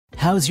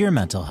How's your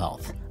mental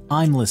health?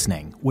 I'm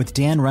listening with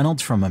Dan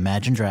Reynolds from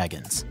Imagine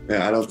Dragons.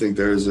 Yeah, I don't think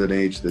there's an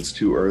age that's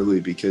too early,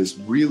 because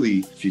really,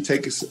 if you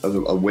take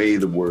away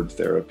the word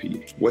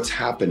therapy, what's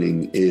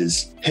happening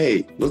is,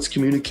 hey, let's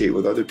communicate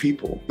with other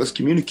people. Let's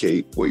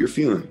communicate what you're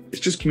feeling.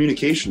 It's just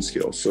communication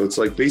skills. So it's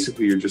like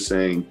basically you're just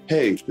saying,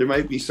 hey, there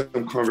might be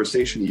some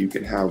conversation you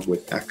can have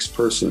with X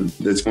person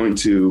that's going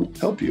to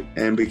help you.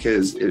 And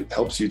because it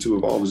helps you to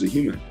evolve as a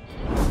human.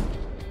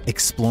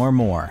 Explore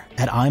more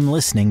at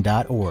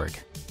imlistening.org.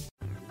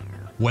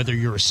 Whether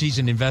you're a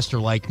seasoned investor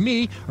like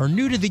me or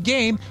new to the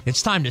game,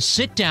 it's time to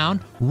sit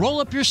down, roll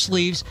up your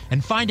sleeves,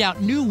 and find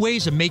out new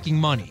ways of making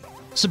money.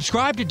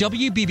 Subscribe to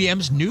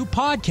WBBM's new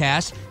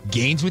podcast,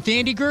 Gains with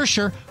Andy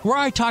Gersher, where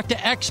I talk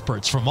to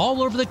experts from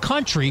all over the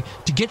country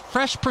to get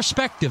fresh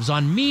perspectives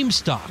on meme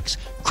stocks,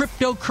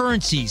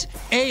 cryptocurrencies,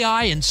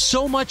 AI, and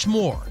so much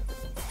more.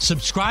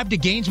 Subscribe to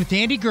Gains with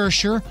Andy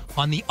Gersher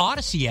on the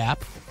Odyssey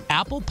app,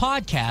 Apple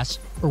Podcasts,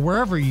 or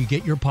wherever you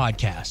get your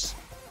podcasts.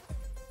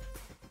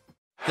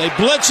 They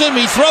blitz him,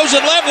 he throws it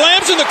left,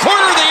 lands in the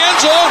corner of the end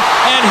zone,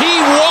 and he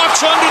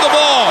walks under the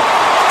ball.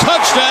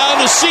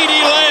 Touchdown to C.D.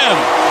 Lamb.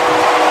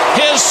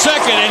 His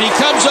second, and he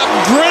comes up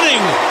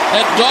grinning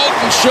at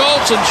Dalton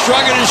Schultz and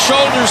shrugging his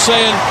shoulders,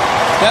 saying,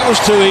 that was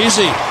too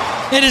easy.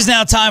 It is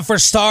now time for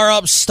Star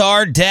Up,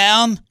 Star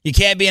Down. You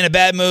can't be in a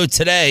bad mood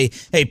today.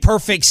 A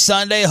perfect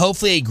Sunday,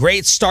 hopefully a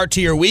great start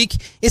to your week.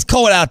 It's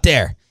cold out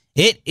there.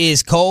 It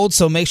is cold,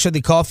 so make sure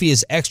the coffee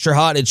is extra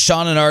hot. It's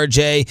Sean and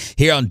RJ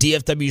here on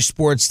DFW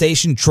Sports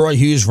Station. Troy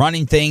Hughes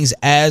running things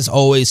as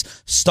always.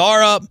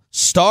 Star up,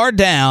 star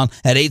down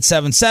at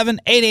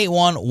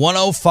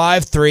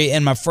 877-881-1053.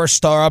 And my first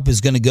star up is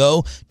going to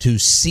go to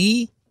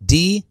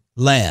C.D.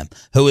 Lamb,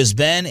 who has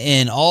been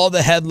in all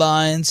the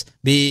headlines,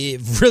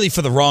 really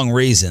for the wrong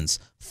reasons.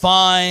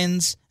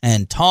 Fines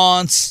and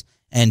taunts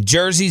and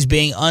jerseys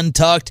being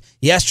untucked.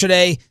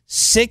 Yesterday,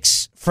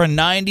 6 for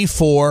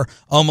 94,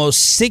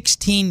 almost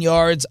 16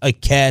 yards a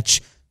catch,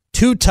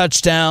 2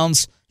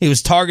 touchdowns. He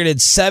was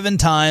targeted 7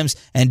 times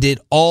and did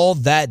all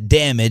that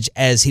damage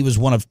as he was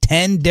one of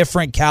 10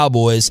 different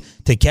Cowboys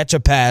to catch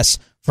a pass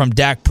from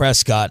Dak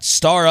Prescott.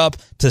 Star up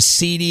to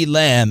C.D.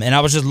 Lamb, and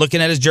I was just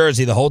looking at his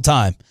jersey the whole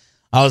time.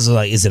 I was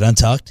like, is it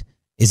untucked?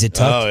 Is it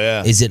tucked? Oh,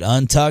 yeah. Is it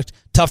untucked?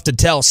 Tough to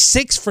tell.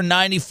 6 for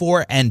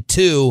 94 and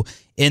 2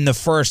 in the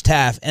first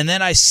half. And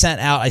then I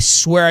sent out, I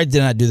swear I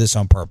did not do this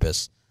on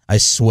purpose. I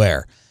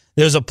swear.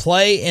 There was a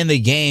play in the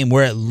game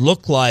where it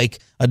looked like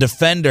a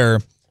defender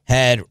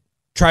had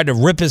tried to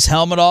rip his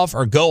helmet off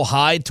or go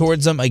high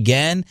towards him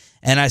again.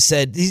 And I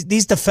said,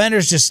 these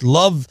defenders just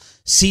love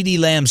C.D.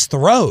 Lamb's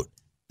throat.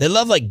 They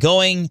love like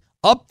going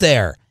up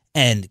there.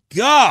 And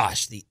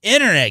gosh, the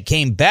internet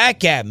came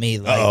back at me.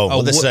 Like,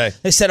 what'd they say?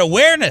 They said,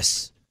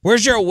 awareness.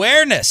 Where's your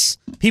awareness?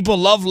 People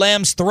love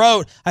Lamb's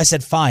throat. I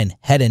said, fine,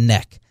 head and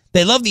neck.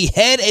 They love the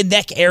head and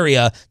neck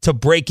area to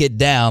break it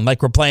down,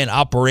 like we're playing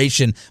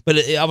Operation.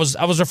 But I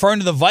was referring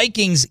to the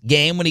Vikings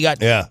game when he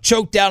got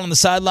choked out on the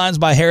sidelines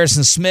by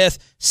Harrison Smith.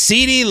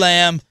 C.D.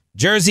 Lamb,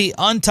 jersey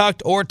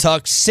untucked or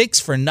tucked,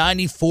 6 for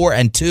 94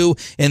 and 2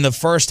 in the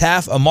first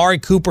half. Amari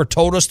Cooper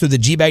told us through the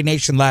G-Bag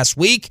Nation last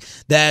week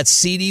that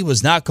C.D.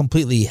 was not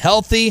completely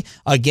healthy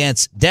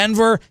against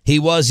Denver. He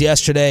was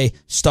yesterday.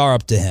 Star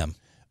up to him.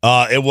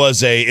 It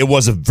was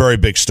a very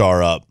big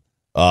star up.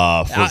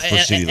 For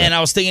C.D. Lamb. And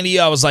I was thinking to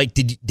you, I was like,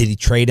 did he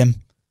trade him?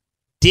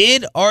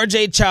 Did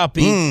RJ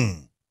Choppy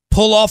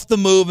pull off the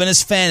move in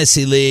his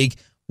fantasy league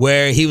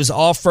where he was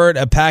offered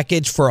a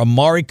package for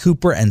Amari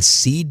Cooper and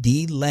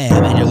C.D.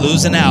 Lamb, and you're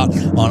losing out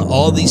on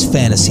all these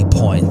fantasy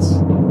points?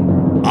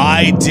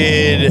 I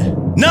did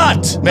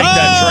not make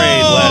that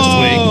trade last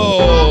week.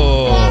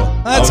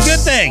 That's a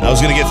good thing. I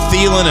was going to get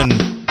Thielen and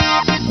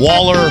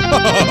Waller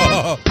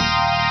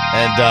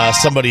and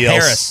somebody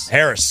else.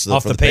 Harris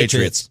off for the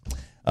Patriots.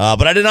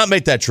 But I did not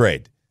make that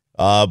trade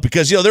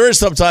because, there is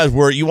sometimes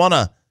where you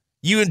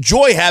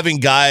enjoy having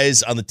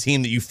guys on the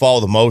team that you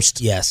follow the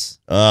most. Yes.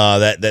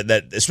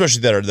 That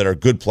especially that are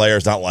good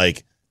players, not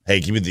like, hey,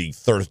 give me the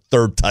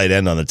third tight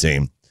end on the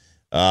team.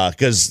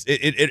 Because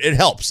it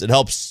helps. It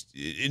helps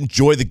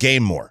enjoy the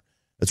game more.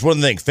 That's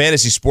one thing.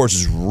 Fantasy sports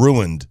has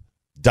ruined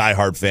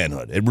diehard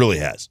fanhood. It really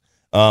has.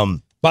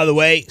 By the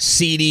way,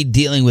 CD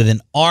dealing with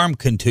an arm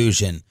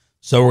contusion.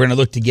 So we're going to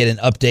look to get an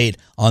update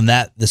on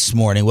that this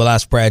morning. We'll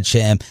ask Brad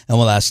Sham and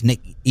we'll ask Nick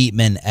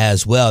Eatman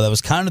as well. That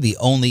was kind of the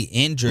only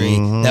injury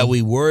that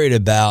we worried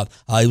about.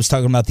 He was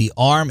talking about the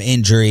arm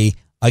injury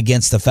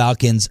against the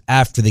Falcons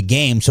after the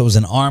game. So it was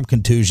an arm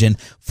contusion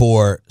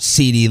for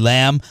C.D.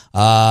 Lamb.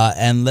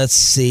 And let's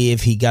see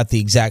if he got the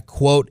exact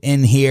quote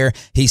in here.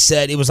 He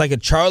said, it was like a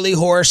Charlie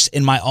horse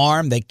in my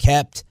arm that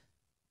kept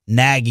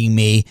nagging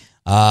me.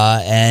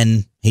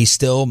 And he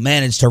still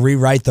managed to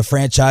rewrite the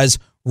franchise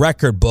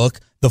record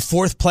book. The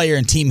 4th player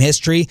in team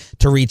history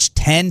to reach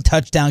 10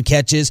 touchdown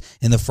catches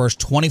in the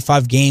first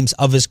 25 games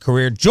of his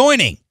career,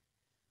 joining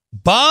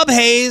Bob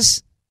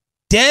Hayes,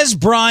 Dez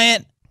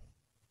Bryant,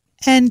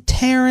 and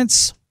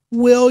Terrence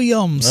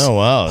Williams. Oh,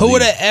 wow. Who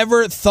would have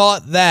ever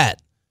thought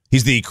that?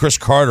 He's the Chris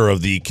Carter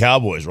of the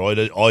Cowboys. All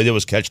he did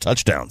was catch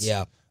touchdowns.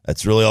 Yeah.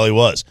 That's really all he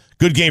was.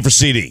 Good game for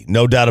CD.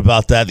 No doubt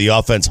about that. The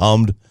offense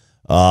hummed,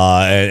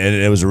 and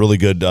it was a really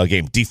good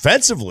game.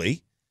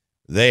 Defensively,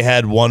 they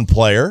had one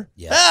player.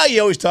 Yeah.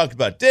 You always talk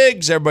about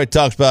Diggs. Everybody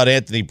talks about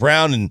Anthony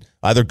Brown in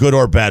either good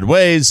or bad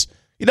ways.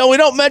 We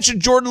don't mention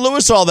Jordan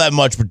Lewis all that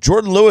much, but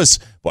Jordan Lewis,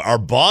 our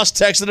boss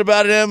texted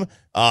about him.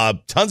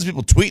 Tons of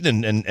people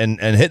tweeting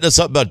and hitting us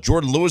up about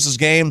Jordan Lewis's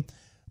game.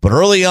 But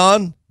early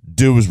on,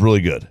 dude was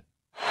really good.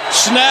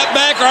 Snap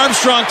back,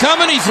 Armstrong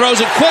coming. He throws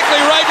it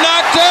quickly, right,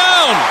 knocked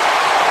down.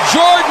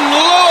 Jordan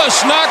Lewis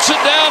knocks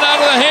it down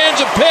out of the hands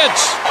of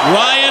Pitts.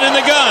 Ryan in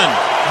the gun.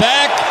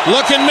 Back,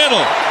 looking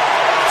middle.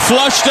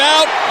 Flushed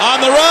out,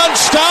 on the run,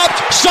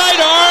 stopped,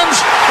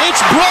 sidearms.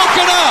 It's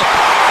broken up.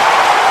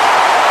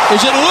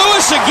 Is it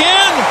Lewis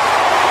again?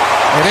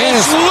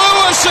 It's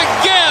Lewis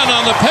again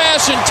on the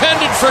pass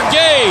intended for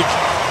Gage.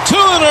 2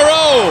 in a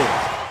row.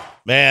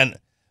 Man,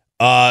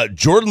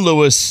 Jordan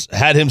Lewis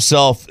had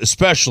himself,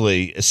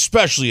 especially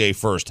a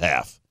first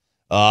half,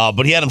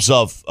 but he had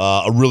himself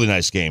a really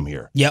nice game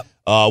here. Yep.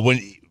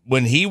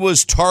 When he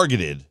was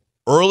targeted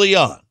early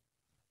on,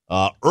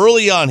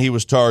 he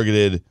was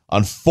targeted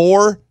on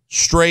 4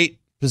 straight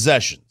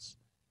possessions,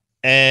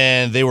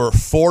 and they were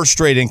 4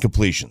 straight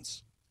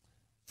incompletions.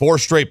 4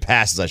 straight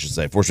passes, I should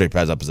say. 4 straight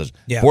passes, not possession.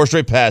 Yeah. 4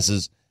 straight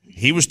passes.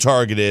 He was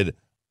targeted.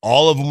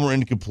 All of them were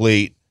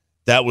incomplete.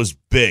 That was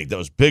big. That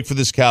was big for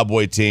this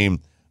Cowboy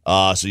team.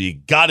 So you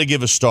got to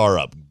give a star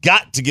up.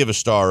 Got to give a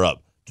star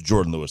up to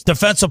Jordan Lewis.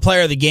 Defensive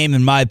player of the game,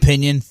 in my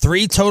opinion.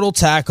 3 total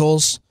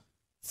tackles,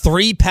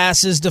 3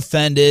 passes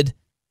defended,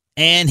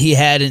 and he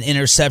had an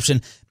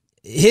interception.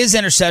 His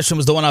interception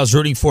was the one I was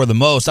rooting for the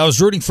most. I was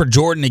rooting for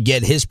Jordan to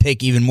get his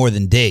pick even more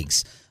than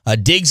Diggs.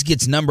 Diggs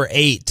gets number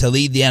 8 to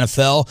lead the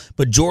NFL,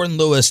 but Jordan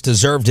Lewis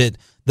deserved it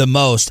the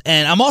most.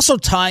 And I'm also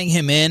tying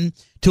him in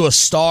to a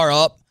star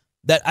up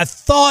that I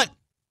thought,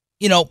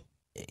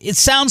 it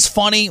sounds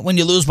funny when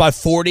you lose by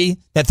 40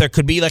 that there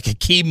could be like a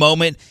key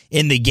moment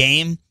in the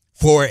game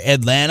for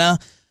Atlanta,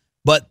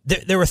 but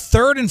there were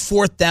 3rd and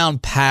 4th down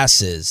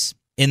passes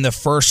in the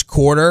first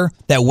quarter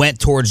that went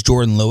towards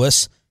Jordan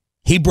Lewis.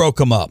 He broke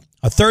them up.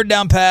 A 3rd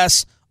down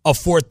pass, a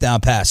 4th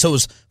down pass. So it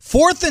was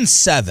 4th and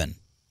 7.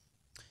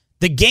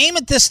 The game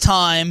at this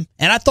time,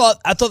 and I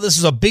thought this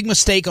was a big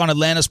mistake on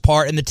Atlanta's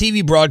part, and the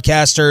TV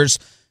broadcasters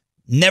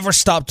never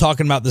stopped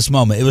talking about this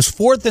moment. It was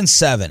 4th and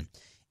 7.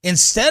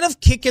 Instead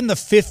of kicking the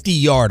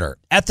 50-yarder,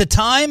 at the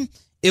time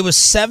it was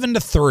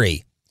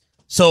 7-3.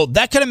 So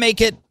that could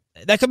make it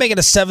a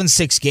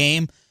 7-6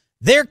 game.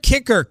 Their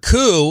kicker,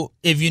 Koo,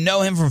 if you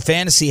know him from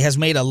fantasy, has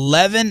made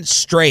 11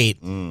 straight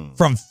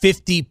from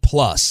 50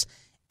 plus.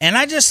 And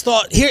I just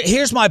thought,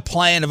 here's my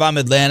plan if I'm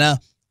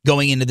Atlanta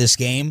going into this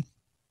game.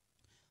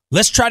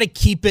 Let's try to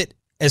keep it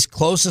as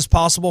close as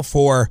possible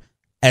for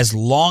as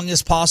long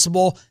as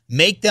possible.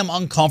 Make them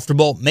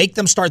uncomfortable. Make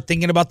them start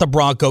thinking about the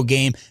Bronco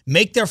game.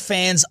 Make their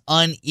fans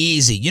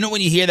uneasy. You know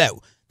when you hear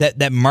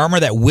that murmur,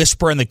 that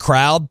whisper in the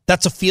crowd?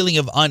 That's a feeling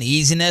of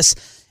uneasiness.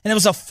 And it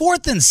was a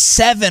 4th and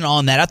 7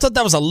 on that. I thought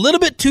that was a little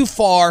bit too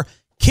far.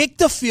 Kick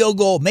the field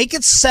goal. Make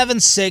it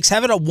 7-6.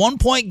 Have it a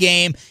 1-point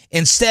game.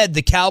 Instead,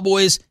 the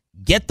Cowboys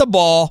get the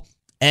ball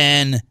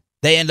and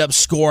they end up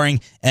scoring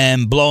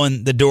and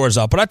blowing the doors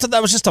up. But I thought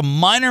that was just a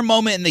minor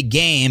moment in the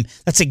game.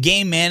 That's a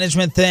game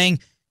management thing.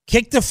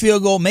 Kick the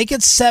field goal, make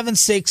it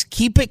 7-6,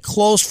 keep it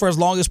close for as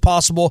long as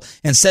possible.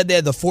 Instead, they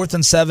had the 4th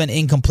and 7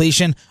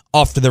 incompletion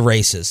off to the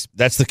races.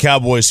 That's the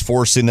Cowboys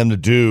forcing them to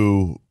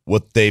do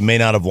what they may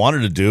not have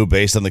wanted to do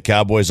based on the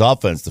Cowboys'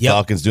 offense. The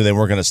Falcons knew they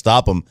weren't going to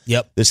stop them.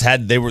 Yep.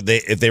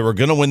 If they were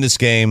going to win this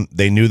game,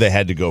 they knew they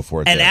had to go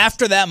for it. And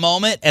after that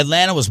moment,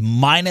 Atlanta was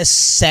minus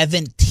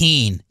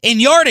 17 in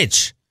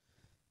yardage.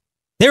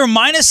 They were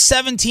minus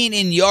 17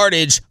 in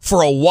yardage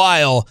for a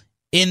while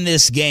in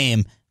this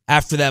game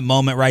after that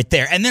moment right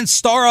there. And then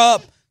star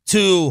up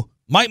to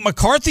Mike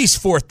McCarthy's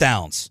 4th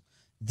downs.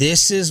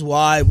 This is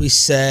why we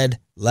said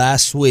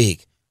last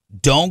week,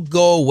 don't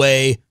go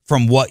away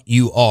from what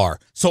you are.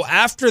 So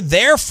after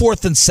their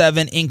 4th and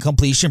 7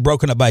 incompletion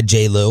broken up by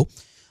J. Lou,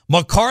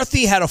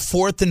 McCarthy had a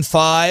 4th and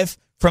 5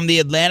 from the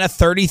Atlanta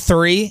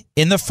 33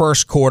 in the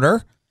first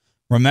quarter.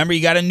 Remember,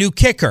 you got a new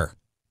kicker,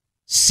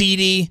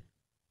 CD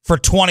for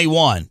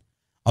 21.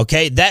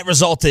 Okay, that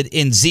resulted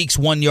in Zeke's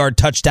 1-yard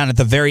touchdown at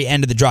the very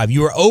end of the drive.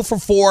 You were 0 for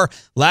 4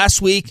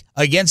 last week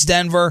against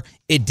Denver.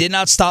 It did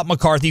not stop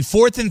McCarthy.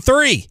 4th and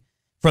 3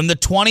 from the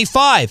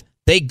 25.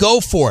 They go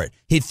for it.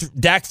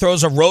 Dak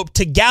throws a rope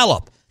to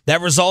Gallup.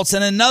 That results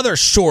in another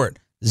short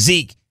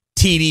Zeke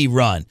TD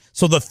run.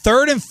 So the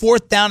 3rd and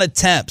 4th down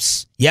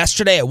attempts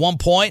yesterday at one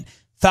point,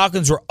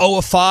 Falcons were 0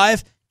 of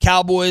 5.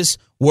 Cowboys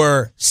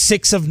were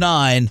 6 of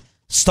 9.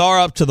 Star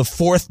up to the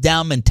 4th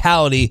down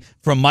mentality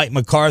from Mike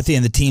McCarthy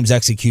and the team's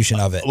execution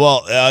of it.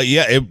 Well,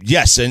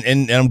 yes,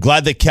 and I'm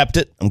glad they kept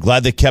it. I'm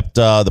glad they kept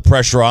the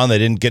pressure on. They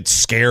didn't get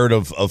scared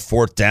of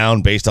 4th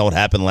down based on what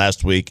happened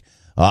last week.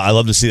 I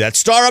love to see that.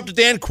 Star up to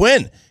Dan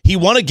Quinn. He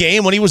won a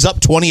game when he was up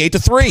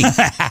 28-3.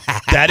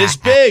 That is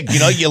big.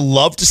 You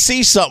love to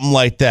see something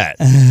like that.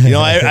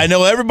 I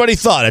know everybody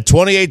thought at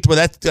 28 when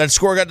that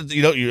score got to,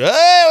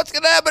 hey, what's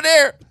going to happen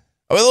here?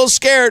 I'm a little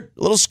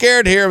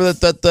scared here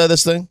with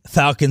this thing.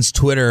 Falcons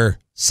Twitter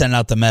sent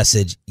out the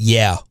message,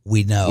 yeah,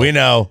 we know. We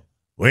know.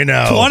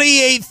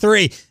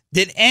 28-3.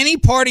 Did any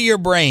part of your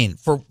brain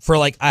for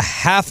like a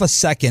half a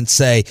second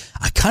say,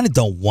 I kind of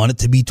don't want it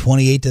to be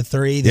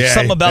 28-3? There's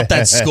something about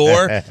that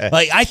score.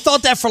 Like, I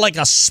thought that for like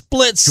a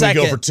split second.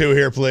 Can we go for 2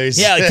 here, please?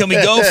 Yeah, can we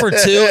go for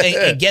 2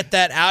 and get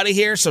that out of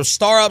here? So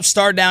star up,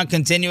 star down,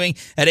 continuing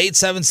at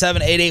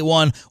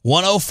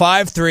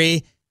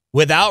 877-881-1053.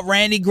 Without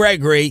Randy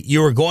Gregory,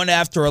 you were going to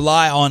have to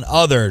rely on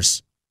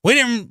others. We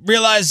didn't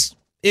realize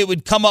it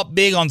would come up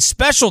big on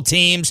special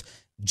teams.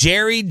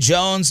 Jerry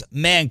Jones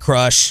Man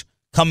Crush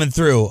coming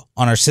through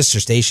on our sister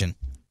station.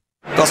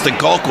 Dustin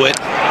Colquitt.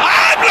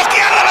 ¡Ah!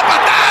 ¡Bloqueada la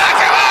patada!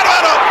 ¡Qué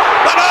bárbaro!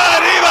 ¡Mano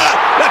arriba!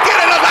 ¡La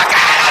tienen los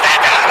vaqueros!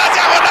 ¡Dentro de las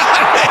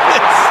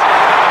diagonales!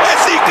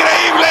 ¡Es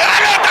increíble!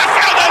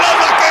 ¡Anotación de los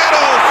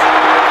vaqueros!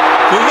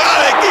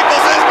 Jugada de equipos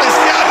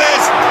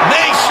especiales.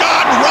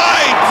 Nation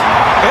Wright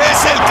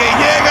es el que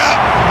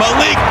llega.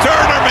 Malik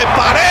Turner me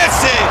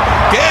parece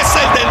que es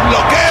el del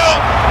bloqueo.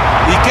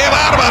 ¡Y qué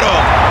bárbaro!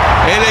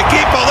 El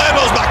equipo de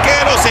los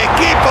vaqueros,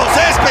 equipos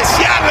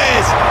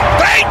especiales.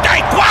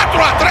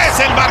 34-3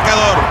 el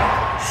marcador.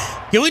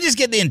 Can we just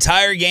get the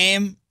entire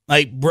game,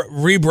 like,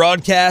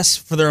 rebroadcast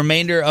for the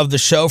remainder of the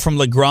show from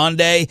La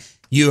Grande?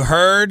 You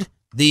heard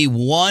the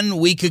 1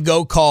 week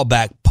ago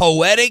callback.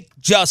 Poetic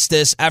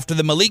justice after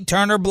the Malik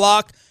Turner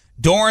block.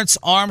 Dorrance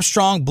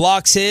Armstrong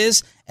blocks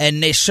his,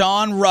 and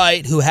Nahshon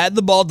Wright, who had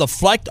the ball,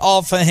 deflect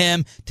off of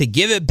him to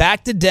give it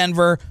back to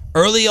Denver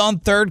early on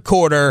third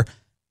quarter.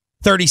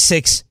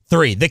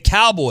 36-3. The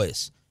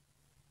Cowboys.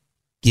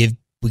 We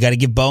got to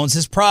give Bones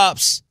his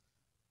props,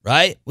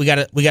 right? We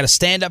got to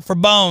stand up for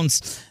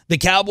Bones. The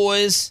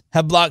Cowboys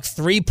have blocked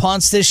 3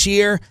 punts this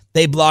year.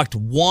 They blocked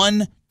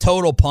 1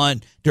 total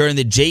punt during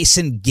the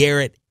Jason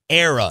Garrett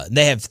era.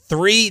 They have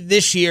 3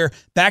 this year,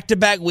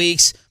 back-to-back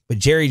weeks, but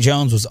Jerry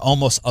Jones was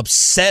almost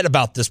upset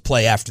about this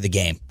play after the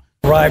game.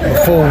 Right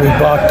before we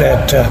blocked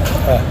that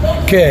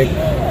kick,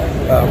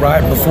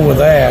 right before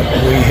that,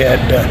 we had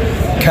the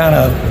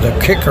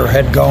kicker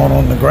had gone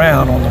on the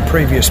ground on the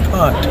previous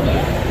punt.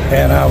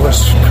 And I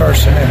was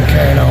cursing and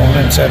carrying on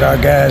and said, our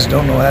guys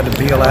don't know how to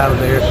peel out of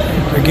there.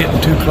 They're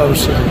getting too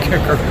close to the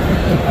kicker.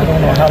 I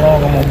don't know how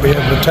long I'm going to be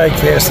able to take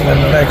this. And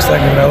then the next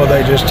thing you know,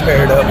 they just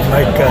tear it up and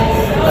make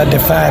a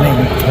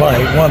defining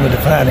play, one of the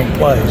defining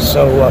plays.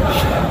 So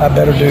I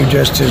better do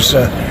just as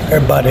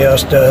everybody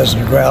else does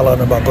and growl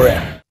under my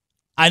breath.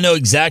 I know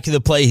exactly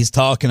the play he's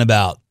talking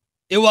about.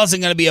 It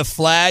wasn't going to be a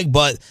flag,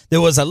 but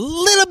there was a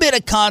little bit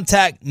of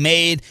contact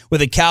made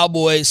with a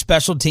Cowboy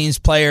special teams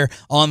player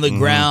on the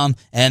ground,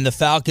 and the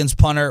Falcons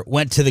punter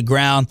went to the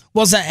ground.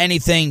 Wasn't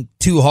anything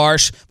too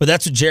harsh, but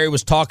that's what Jerry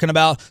was talking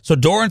about. So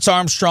Dorrance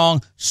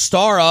Armstrong,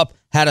 star up,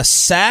 had a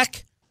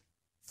sack,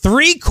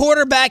 3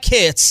 quarterback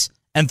hits,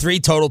 and 3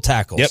 total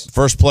tackles. Yep,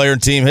 first player in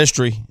team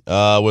history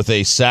with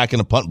a sack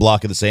and a punt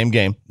block in the same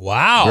game.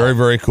 Wow. Very,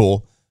 very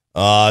cool.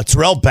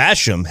 Terrell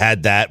Basham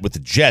had that with the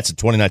Jets in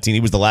 2019.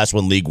 He was the last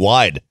one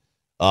league-wide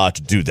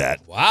to do that.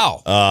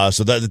 Wow.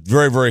 So that's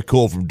very, very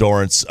cool from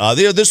Dorrance.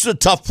 This is a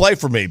tough play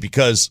for me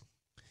because,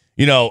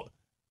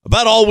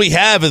 about all we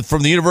have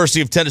from the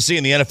University of Tennessee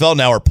and the NFL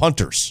now are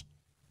punters.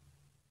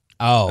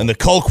 Oh. And the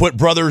Colquitt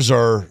brothers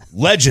are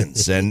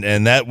legends,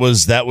 and that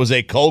was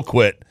a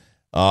Colquitt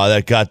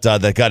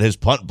that got his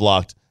punt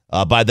blocked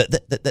by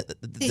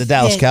the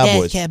Dallas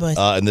Cowboys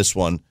in this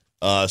one.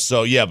 But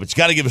you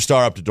got to give a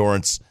star up to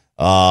Dorrance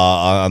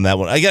on that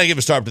one. I got to give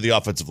a star up to the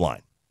offensive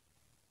line.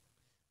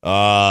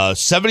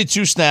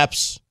 72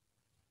 snaps,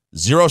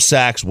 0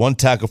 sacks, 1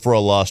 tackle for a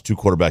loss, 2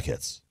 quarterback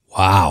hits.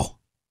 Wow.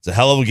 It's a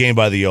hell of a game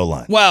by the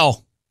O-line.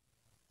 Well,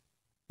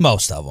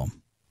 most of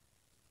them.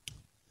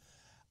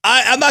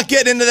 I'm not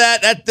getting into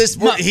that.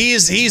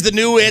 He's the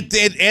new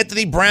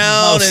Anthony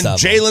Brown and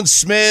Jalen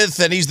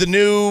Smith, and he's the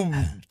new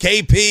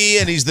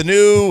KP, and he's the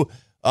new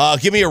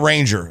give me a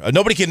Ranger.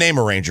 Nobody can name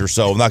a Ranger,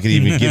 so I'm not going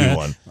to even give you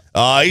one.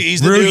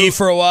 He's the Rugi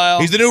for a while.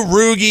 He's the new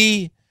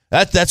Rugi.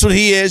 That's what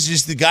he is.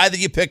 He's the guy that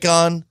you pick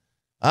on.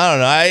 I don't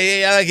know.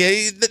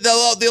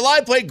 The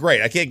line played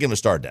great. I can't give him a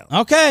star down.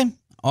 Okay,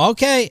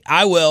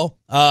 I will.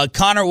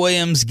 Connor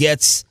Williams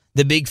gets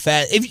the big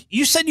fat. If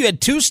you said you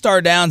had 2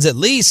 star downs at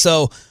least,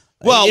 so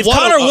if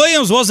Connor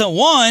Williams wasn't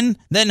one,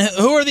 then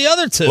who are the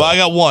other 2? Well, I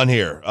got one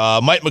here.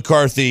 Mike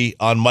McCarthy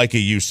on Micah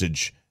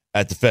usage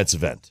at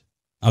defensive end.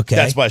 Okay.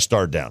 That's my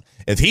star down.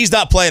 If he's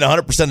not playing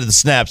 100% of the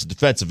snaps at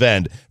defensive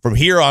end from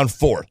here on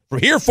forth,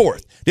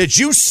 did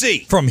you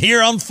see? Did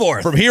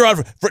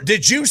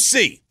you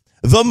see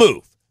the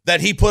move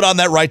that he put on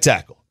that right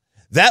tackle?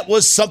 That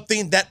was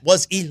something that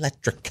was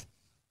electric.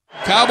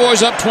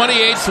 Cowboys up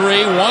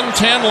 28-3,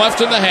 1:10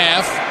 left in the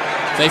half.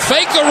 They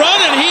fake the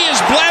run, and he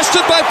is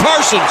blasted by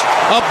Parsons.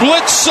 A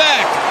blitz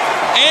sack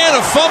and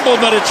a fumble,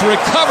 but it's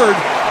recovered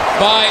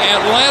by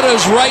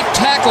Atlanta's right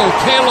tackle,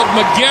 Caleb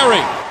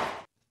McGarry.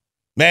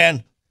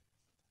 Man,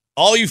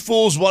 all you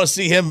fools want to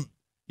see him,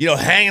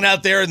 hanging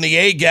out there in the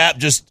A-gap,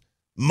 just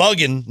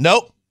mugging.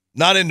 Nope,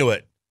 not into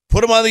it.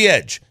 Put him on the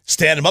edge.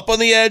 Stand him up on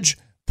the edge.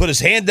 put his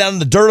hand down in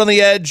the dirt on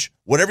the edge,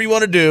 whatever you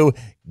want to do,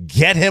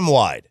 get him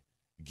wide.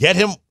 Get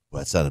him.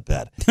 Well, that sounded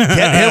bad. Get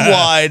him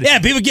wide. Yeah,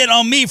 people get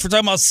on me for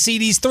talking about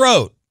CD's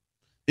throat.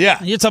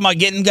 Yeah. You're talking about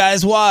getting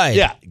guys wide.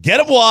 Yeah, get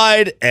him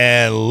wide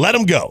and let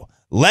him go.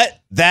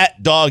 Let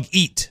that dog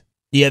eat.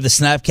 You have the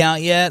snap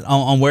count yet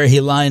on where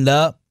he lined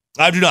up?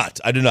 I do not.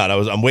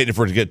 I'm waiting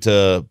for it to get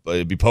to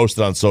be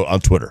posted on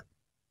Twitter.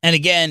 And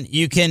again,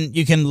 you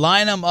can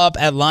line him up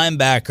at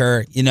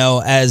linebacker,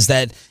 as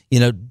that,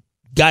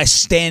 guy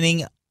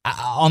standing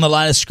on the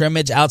line of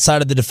scrimmage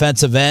outside of the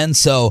defensive end.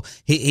 So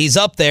he's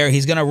up there.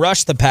 He's going to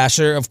rush the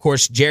passer. Of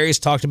course, Jerry's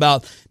talked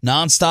about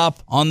nonstop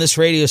on this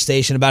radio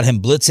station about him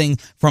blitzing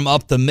from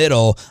up the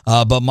middle.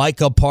 But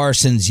Micah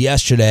Parsons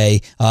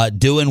yesterday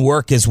doing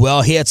work as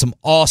well. He had some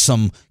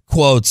awesome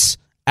quotes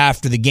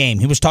after the game.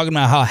 He was talking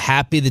about how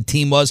happy the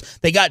team was.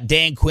 They got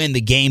Dan Quinn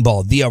the game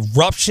ball. The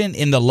eruption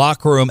in the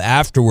locker room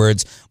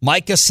afterwards.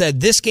 Micah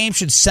said this game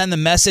should send the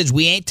message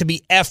we ain't to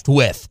be effed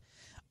with.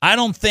 I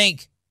don't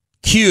think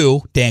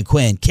Dan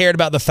Quinn, cared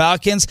about the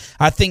Falcons.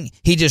 I think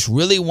he just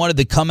really wanted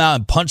to come out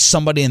and punch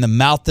somebody in the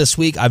mouth this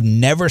week. I've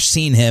never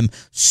seen him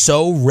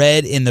so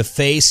red in the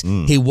face.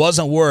 He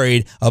wasn't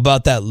worried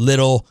about that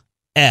little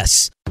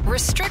S.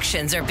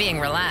 Restrictions are being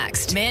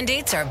relaxed.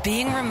 Mandates are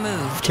being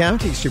removed.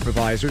 County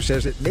supervisor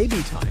says it may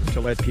be time to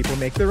let people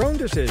make their own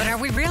decisions. But are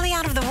we really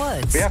out of the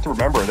woods? We have to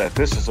remember that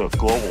this is a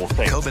global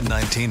thing.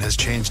 COVID-19 has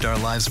changed our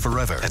lives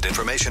forever, and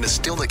information is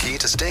still the key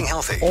to staying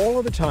healthy. All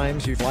of the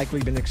times you've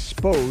likely been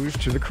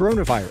exposed to the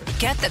coronavirus.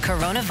 Get the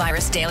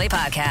Coronavirus Daily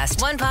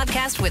Podcast. One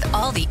podcast with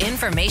all the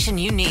information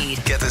you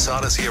need. Get this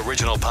Odyssey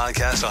original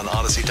podcast on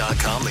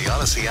Odyssey.com, the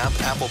Odyssey app,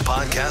 Apple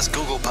Podcasts,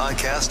 Google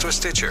Podcasts, or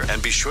Stitcher.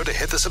 And be sure to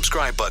hit the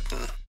subscribe button.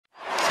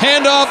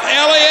 Handoff,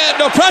 Elliott.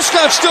 No,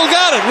 Prescott still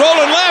got it.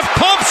 Rolling left,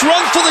 pumps,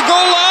 runs to the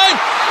goal line,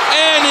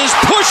 and is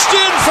pushed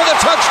in for the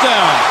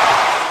touchdown.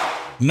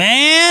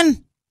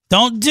 Man,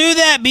 don't do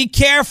that. Be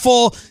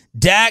careful.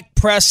 Dak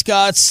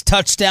Prescott's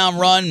touchdown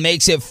run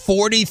makes it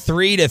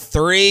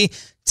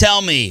 43-3.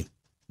 Tell me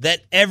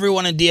that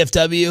everyone in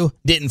DFW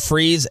didn't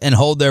freeze and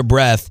hold their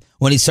breath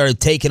when he started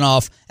taking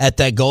off at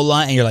that goal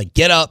line, and you're like,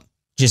 get up.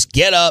 Just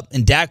get up,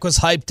 and Dak was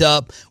hyped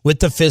up with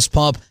the fist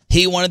pump.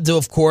 He wanted to,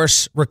 of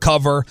course,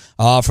 recover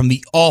from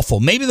the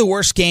awful, maybe the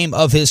worst game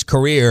of his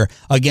career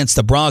against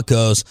the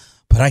Broncos,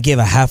 but I gave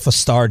a half a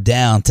star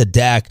down to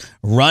Dak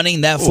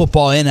running that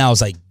football in. I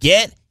was like,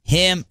 get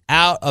him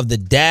out of the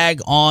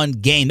dag-on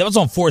game. That was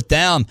on fourth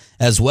down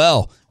as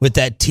well with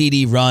that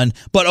TD run.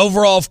 But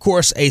overall, of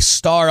course, a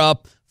star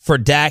up for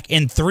Dak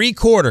in 3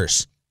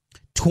 quarters.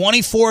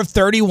 24 of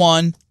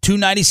 31,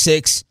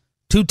 296,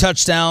 2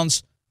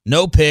 touchdowns,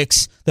 no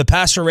picks. The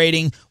passer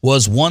rating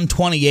was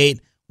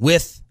 128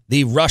 with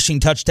the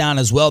rushing touchdown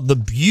as well.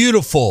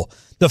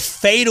 The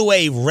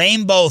fadeaway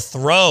rainbow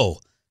throw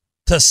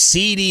to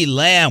CeeDee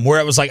Lamb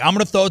where it was like, I'm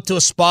going to throw it to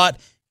a spot.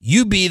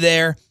 You be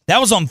there. That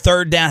was on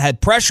third down.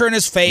 Had pressure in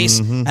his face,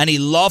 and he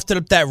lofted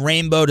up that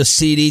rainbow to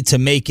CeeDee to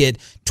make it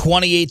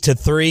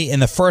 28-3.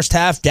 In the first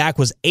half, Dak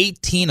was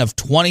 18 of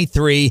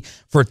 23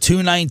 for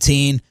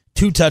 219.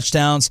 2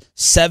 touchdowns,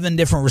 7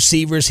 different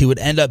receivers. He would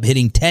end up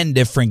hitting 10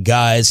 different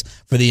guys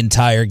for the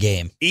entire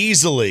game.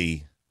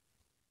 Easily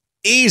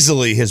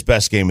his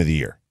best game of the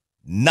year.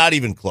 Not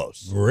even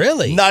close.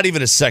 Really? Not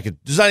even a second.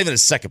 There's not even a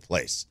second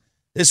place.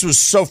 This was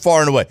so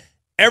far and away.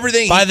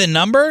 Everything. By the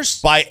numbers?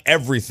 By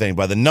everything.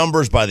 By the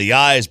numbers, by the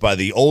eyes, by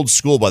the old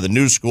school, by the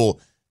new school.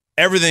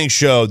 Everything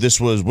showed this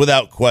was,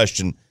 without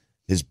question,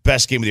 his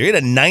best game of the year. He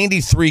had a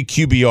 93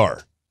 QBR.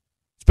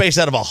 It's based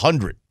out of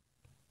 100.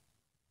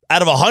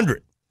 Out of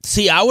 100.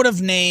 See, I would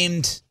have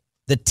named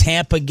the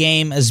Tampa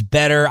game as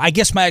better. I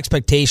guess my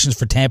expectations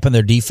for Tampa and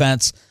their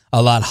defense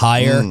a lot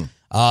higher.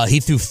 He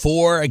threw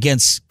 4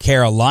 against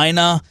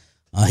Carolina.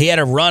 He had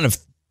a run of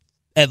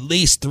at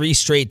least 3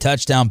 straight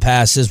touchdown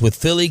passes with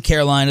Philly,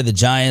 Carolina, the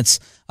Giants,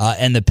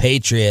 and the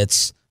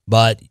Patriots.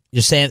 But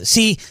you're saying,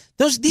 see,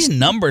 these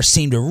numbers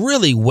seem to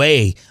really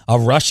weigh a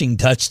rushing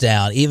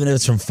touchdown, even if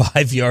it's from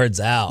 5 yards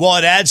out. Well,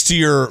 it adds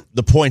to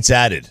the points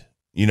added.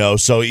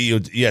 So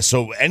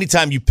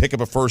anytime you pick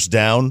up a first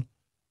down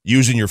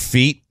using your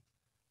feet,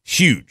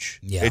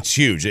 huge. Yeah. It's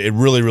huge. It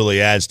really, really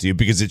adds to you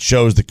because it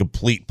shows the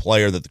complete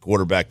player that the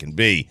quarterback can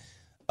be.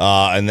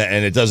 And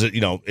it doesn't,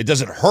 it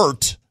doesn't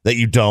hurt that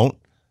you don't.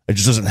 It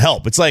just doesn't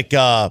help. It's like,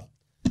 what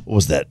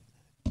was that?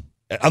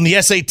 On the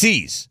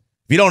SATs,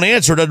 if you don't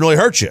answer, it doesn't really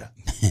hurt you.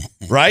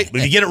 Right?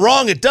 But if you get it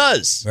wrong, it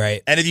does.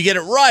 Right. And if you get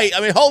it right,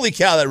 holy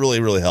cow, that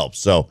really, really helps.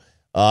 So,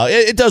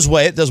 it does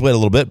weigh. It does weigh a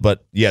little bit,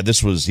 but yeah,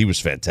 he was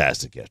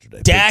fantastic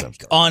yesterday.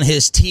 Dak on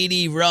his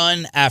TD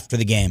run after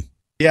the game.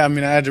 Yeah, I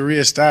had to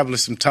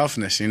reestablish some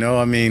toughness.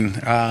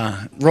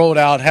 Rolled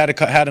out,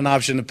 had an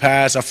option to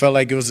pass. I felt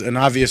like it was an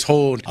obvious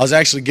hold. I was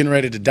actually getting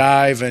ready to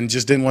dive and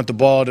just didn't want the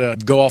ball to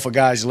go off a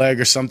guy's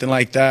leg or something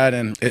like that.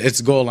 And it's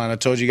a goal line. I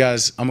told you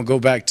guys I'm gonna go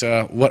back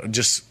to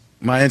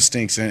my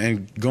instincts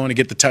and going to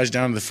get the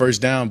touchdown or the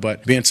first down,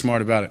 but being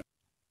smart about it.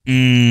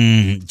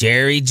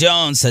 Jerry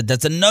Jones said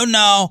that's a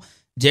no-no.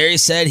 Jerry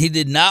said he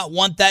did not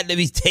want that to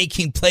be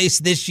taking place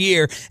this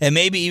year and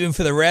maybe even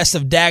for the rest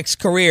of Dak's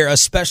career,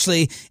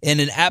 especially in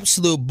an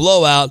absolute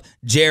blowout.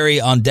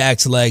 Jerry on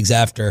Dak's legs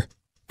after.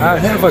 I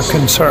have a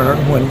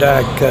concern when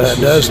Dak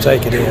does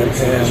take it in,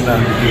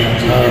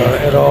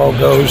 and it all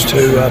goes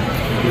to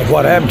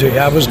what happened to you.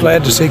 I was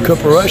glad to see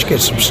Cooper Rush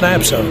get some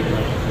snaps of it.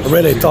 I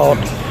really thought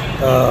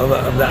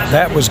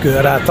that was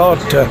good. I thought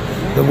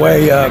the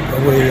way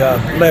we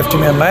left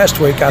him in last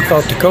week, I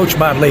thought the coach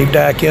might leave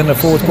Dak in the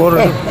fourth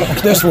quarter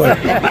this week.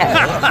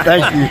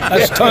 Thank you.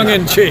 That's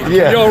tongue-in-cheek.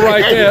 Yeah. You're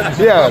right there.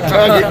 Yeah,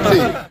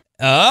 tongue-in-cheek.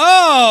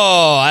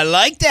 Oh, I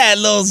like that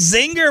little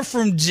zinger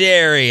from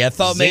Jerry. I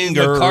thought maybe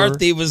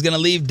McCarthy was going to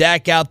leave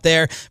Dak out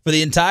there for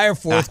the entire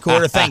fourth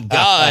quarter. Thank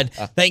God.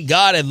 Thank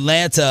God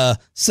Atlanta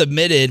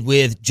submitted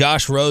with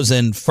Josh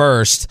Rosen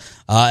first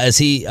as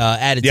he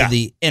added to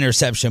the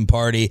interception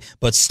party.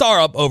 But star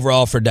up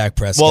overall for Dak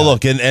Prescott. Well,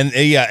 look,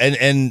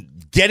 and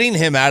getting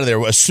him out of there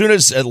as soon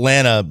as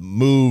Atlanta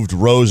moved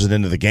Rosen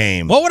into the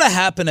game. What would have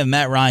happened if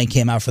Matt Ryan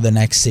came out for the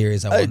next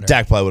series? I wonder.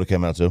 Dak probably would have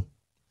come out too.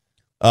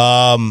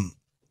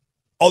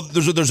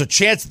 There's a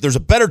chance. There's a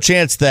better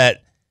chance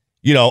that,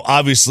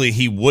 obviously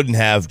he wouldn't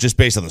have just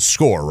based on the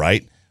score,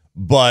 right?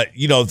 But,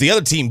 if the other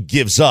team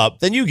gives up,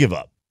 then you give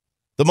up.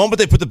 The moment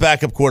they put the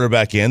backup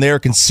quarterback in, they are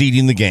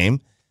conceding the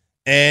game.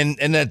 And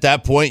at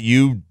that point,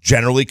 you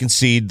generally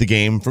concede the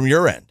game from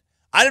your end.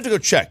 I'd have to go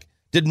check.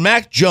 Did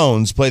Mac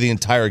Jones play the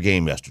entire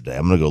game yesterday?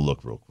 I'm going to go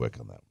look real quick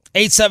on that.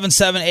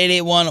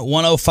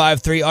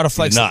 877-881-1053.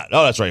 Autoflex. Did not.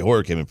 Oh, that's right.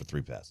 Hoyer came in for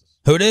 3 passes.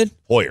 Who did?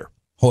 Hoyer.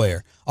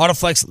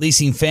 Autoflex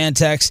Leasing Fan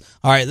Text.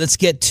 All right, let's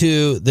get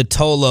to the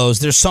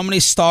Tolos. There's so many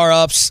star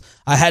ups.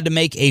 I had to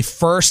make a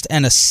first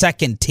and a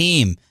second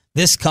team.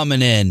 This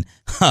coming in.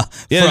 Do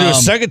a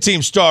second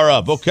team star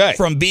up. Okay.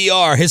 From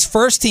BR. His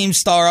first team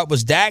star up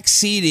was Dak,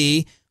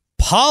 CD,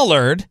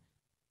 Pollard,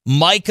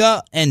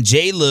 Micah, and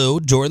J. Lou,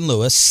 Jordan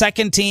Lewis.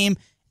 Second team,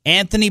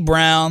 Anthony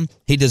Brown.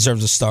 He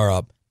deserves a star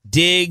up.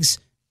 Diggs,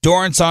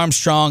 Dorrance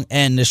Armstrong,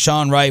 and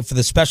Nashawn Wright for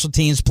the special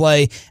teams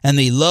play, and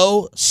the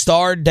lone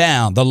star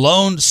down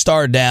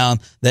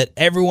that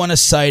everyone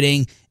is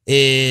citing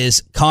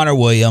is Connor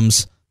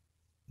Williams,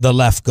 the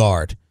left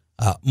guard.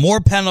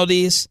 More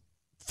penalties.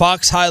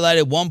 Fox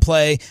highlighted one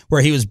play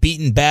where he was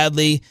beaten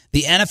badly.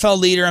 The NFL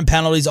leader in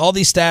penalties, all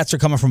these stats are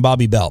coming from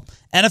Bobby Belt.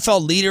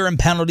 NFL leader in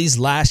penalties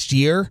last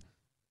year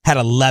had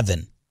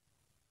 11.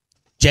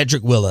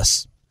 Jedrick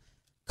Willis.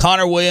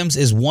 Connor Williams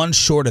is one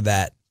short of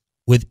that,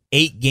 with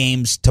 8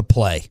 games to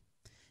play.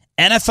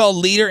 NFL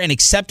leader in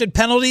accepted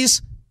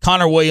penalties,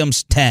 Connor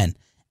Williams, 10.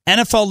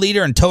 NFL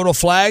leader in total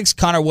flags,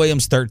 Connor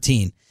Williams,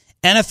 13.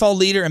 NFL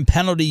leader in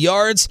penalty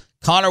yards,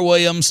 Connor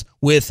Williams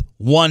with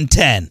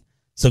 110.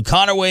 So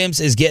Connor Williams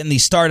is getting the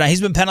start. Now,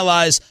 he's been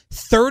penalized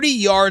 30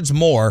 yards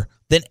more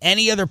than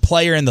any other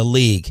player in the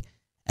league.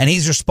 And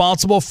he's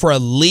responsible for a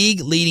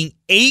league-leading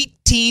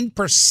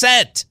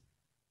 18%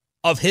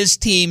 of his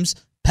team's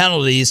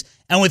penalties.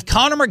 And with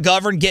Connor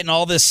McGovern getting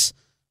all this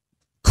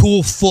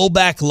cool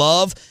fullback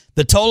love,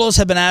 the Tolos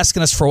have been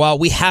asking us for a while.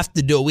 We have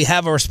to do it. We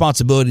have a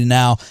responsibility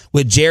now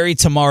with Jerry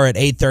tomorrow at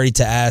 8:30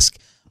 to ask,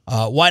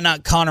 why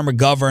not Connor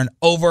McGovern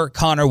over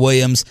Connor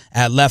Williams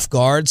at left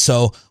guard?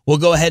 So we'll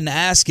go ahead and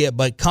ask it,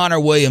 but Connor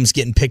Williams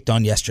getting picked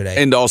on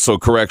yesterday. And also,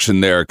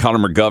 correction there,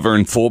 Connor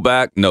McGovern,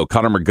 fullback. No,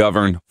 Connor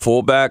McGovern,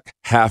 fullback,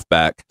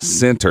 halfback,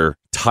 center,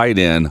 tight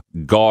end,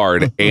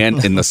 guard,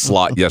 and in the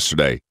slot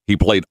yesterday. He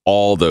played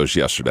all those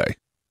yesterday.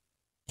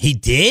 He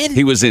did?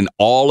 He was in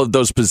all of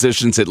those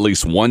positions at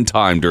least one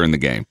time during the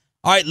game.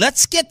 All right,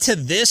 let's get to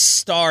this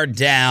star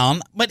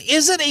down. But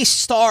is it a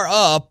star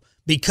up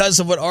because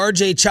of what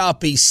RJ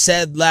Choppy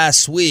said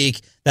last week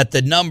that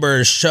the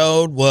numbers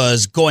showed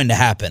was going to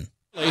happen?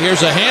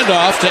 Here's a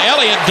handoff to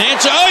Elliott.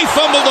 He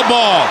fumbled the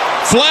ball.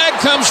 Flag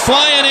comes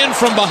flying in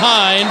from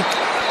behind.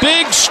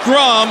 Big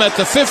scrum at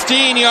the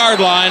 15-yard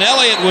line.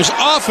 Elliott was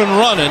off and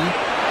running.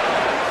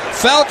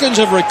 Falcons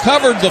have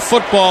recovered the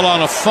football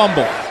on a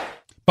fumble.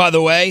 By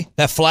the way,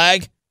 that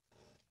flag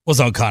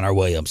was on Connor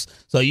Williams.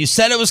 So you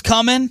said it was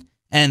coming,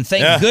 and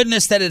thank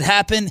goodness that it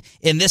happened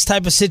in this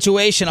type of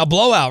situation. A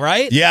blowout,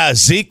 right? Yeah,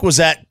 Zeke was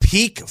at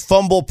peak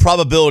fumble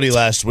probability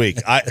last week.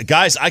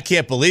 Guys, I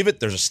can't believe it.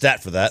 There's a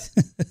stat for that.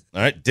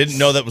 All right, didn't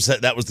know that was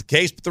the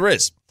case, but there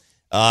is.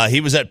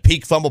 He was at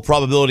peak fumble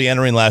probability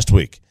entering last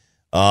week,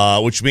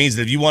 which means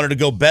that if you wanted to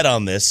go bet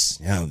on this,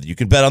 you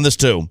can bet on this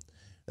too,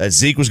 that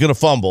Zeke was going to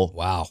fumble.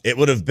 Wow. It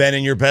would have been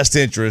in your best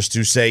interest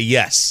to say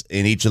yes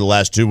in each of the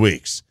last 2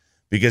 weeks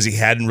because he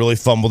hadn't really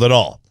fumbled at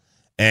all.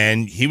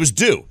 And he was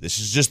due. This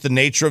is just the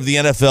nature of the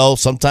NFL.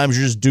 Sometimes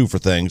you're just due for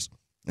things,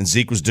 and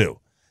Zeke was due.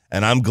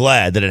 And I'm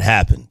glad that it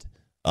happened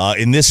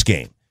in this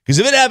game. Because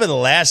if it happened the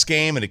last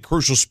game in a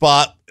crucial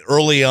spot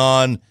early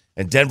on,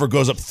 and Denver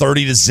goes up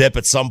 30-0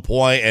 at some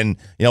point, and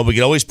we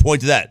can always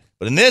point to that.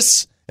 But in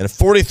this, in a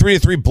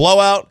 43-3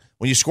 blowout,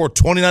 when you score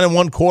 29 in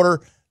one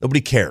quarter,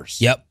 nobody cares.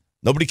 Yep.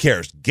 Nobody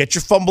cares. Get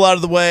your fumble out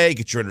of the way.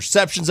 Get your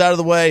interceptions out of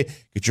the way.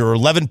 Get your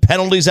 11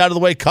 penalties out of the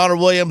way. Connor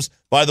Williams,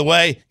 by the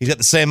way, he's got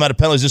the same amount of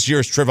penalties this year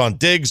as Trevon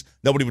Diggs.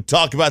 Nobody would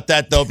talk about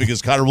that, though,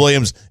 because Connor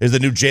Williams is the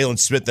new Jalen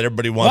Smith that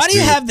everybody wants to. Why do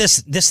you have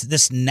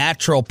this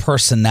natural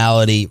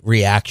personality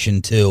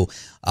reaction to?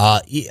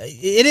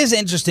 It is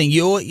interesting.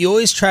 You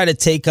always try to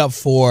take up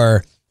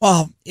for,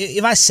 well,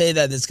 if I say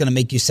that, it's going to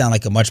make you sound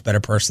like a much better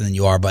person than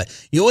you are, but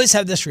you always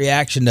have this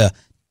reaction to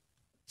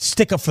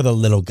stick up for the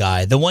little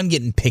guy, the one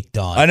getting picked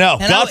on. I know.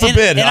 God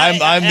forbid.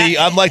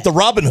 I'm like the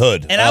Robin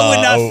Hood. And I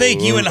would not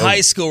think you in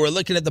high school were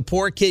looking at the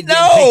poor kid getting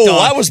picked on. No,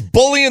 I was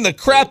bullying the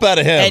crap out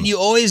of him. And you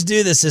always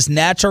do this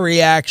natural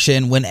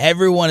reaction when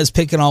everyone is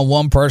picking on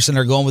one person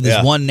or going with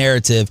this one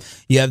narrative.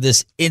 You have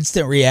this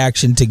instant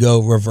reaction to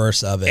go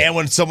reverse of it. And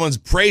when someone's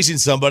praising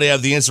somebody, I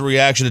have the instant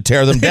reaction to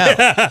tear them down.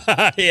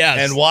 Yes.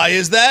 And why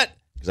is that?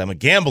 Because I'm a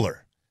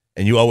gambler.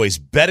 And you always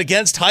bet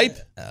against hype.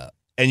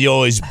 And you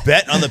always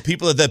bet on the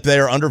people that they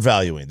are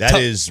undervaluing. That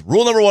is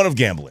rule number one of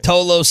gambling.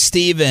 Tolo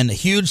Steven,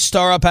 huge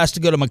star up has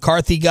to go to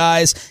McCarthy,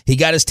 guys. He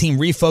got his team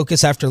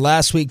refocused after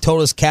last week,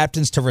 told his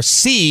captains to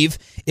receive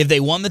if they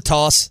won the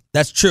toss.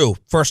 That's true.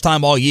 First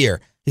time all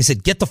year. He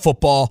said, get the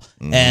football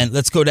and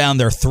let's go down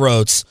their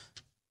throats.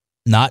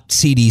 Not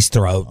CD's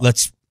throat.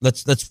 Let's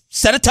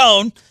set a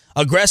tone.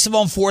 Aggressive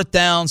on fourth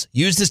downs,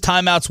 used his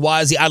timeouts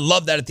wisely. I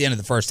love that at the end of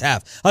the first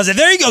half. I was like,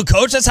 there you go,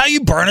 coach. That's how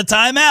you burn a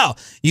timeout.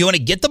 You want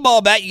to get the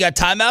ball back. You got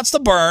timeouts to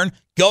burn.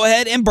 Go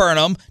ahead and burn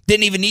them.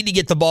 Didn't even need to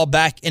get the ball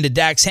back into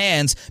Dak's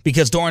hands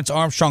because Dorrance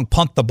Armstrong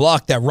punked the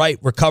block that Wright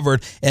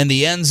recovered in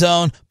the end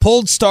zone.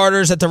 Pulled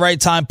starters at the right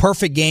time.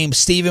 Perfect game.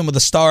 Steven with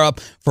a star up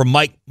for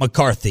Mike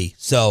McCarthy.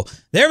 So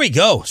there we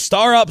go.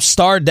 Star up,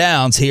 star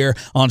downs here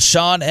on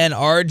Sean and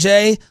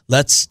RJ.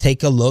 Let's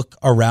take a look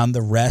around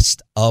the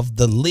rest of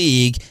the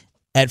league.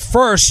 At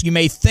first, you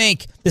may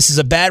think this is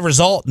a bad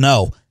result.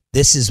 No,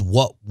 this is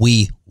what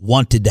we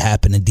wanted to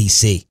happen in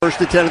D.C. First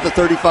and 10 at the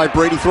 35.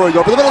 Brady throwing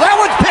over the middle. That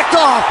one's picked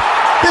off.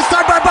 This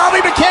time by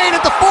Bobby McCain at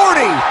the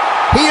 40.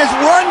 He is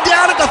run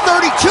down at the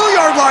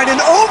 32-yard line.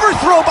 An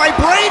overthrow by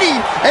Brady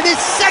and his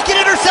second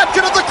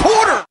interception of the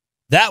quarter.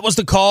 That was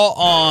the call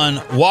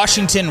on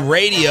Washington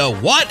radio.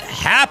 What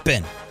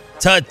happened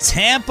to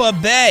Tampa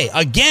Bay?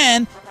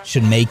 Again,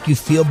 should make you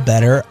feel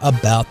better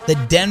about the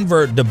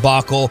Denver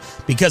debacle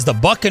because the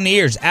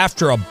Buccaneers,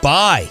 after a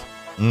bye,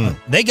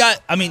 they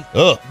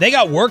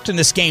got worked in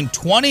this game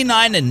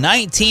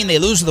 29-19. They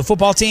lose to the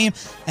football team,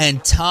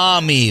 and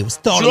Tommy was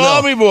throwing a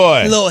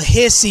little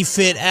hissy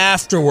fit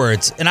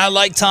afterwards. And I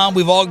like Tom.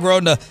 We've all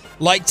grown to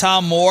like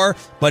Tom more,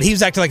 but he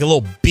was acting like a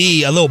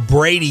little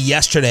Brady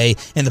yesterday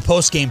in the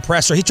post-game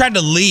presser. He tried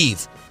to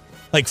leave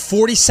like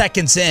 40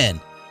 seconds in.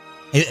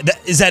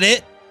 Is that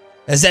it?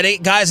 Is that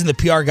it, guys? And the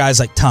PR guy's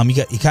like, Tom,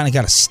 you kind of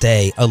got to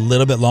stay a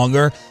little bit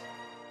longer.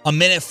 A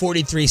minute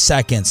 43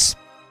 seconds.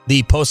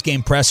 The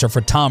post-game presser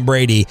for Tom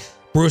Brady.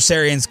 Bruce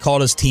Arians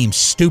called his team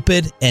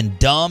stupid and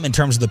dumb in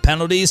terms of the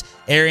penalties.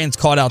 Arians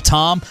called out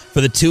Tom for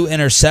the 2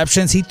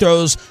 interceptions. He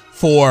throws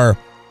for,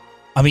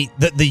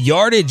 the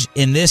yardage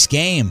in this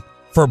game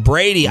for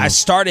Brady. I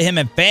started him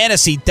in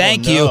fantasy.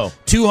 Thank you.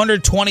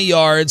 220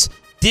 yards.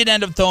 Did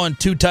end up throwing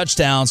 2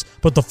 touchdowns,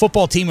 but the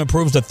football team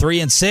improves to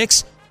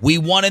 3-6. We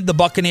wanted the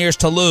Buccaneers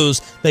to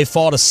lose. They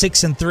fall to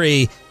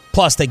 6-3.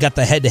 Plus, they got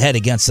the head-to-head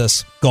against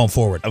us going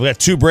forward. I've got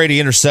 2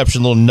 Brady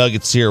interception little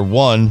nuggets here.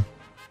 1,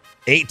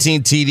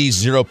 18 TDs,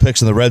 0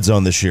 picks in the red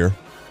zone this year.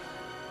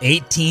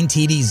 18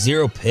 TDs,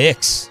 0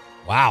 picks.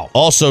 Wow.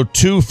 Also,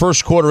 2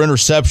 first-quarter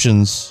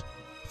interceptions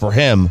for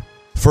him.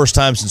 First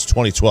time since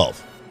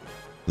 2012.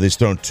 He's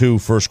thrown 2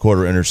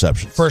 first-quarter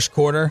interceptions. First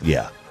quarter?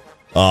 Yeah.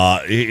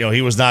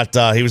 He was not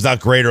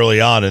great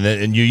early on,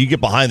 and you get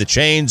behind the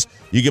chains,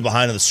 you get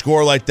behind the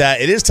score like that.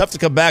 It is tough to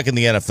come back in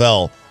the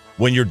NFL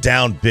when you're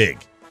down big.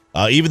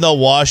 Even though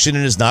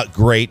Washington is not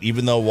great,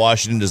 even though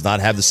Washington does not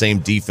have the same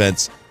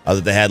defense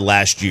that they had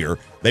last year.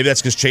 Maybe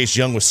that's because Chase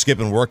Young was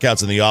skipping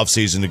workouts in the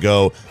offseason to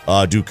go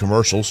do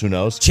commercials. Who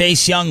knows?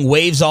 Chase Young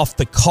waves off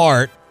the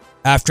cart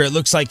after it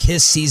looks like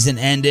his season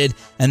ended,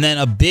 and then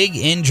a big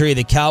injury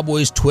the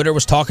Cowboys Twitter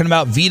was talking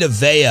about. Vita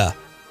Vea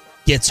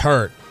gets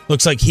hurt.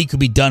 Looks like he could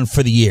be done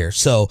for the year.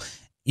 So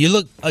you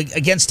look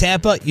against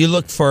Tampa, you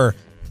look for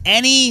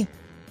any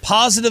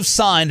positive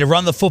sign to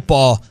run the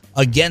football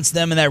against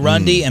them in that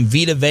run D, and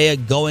Vita Vea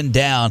going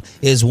down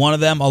is one of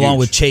them, along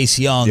with Chase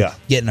Young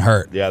getting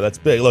hurt. Yeah, that's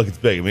big. Look, it's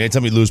big.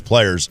 Anytime you lose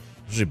players,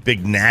 especially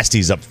big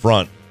nasties up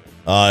front,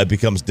 it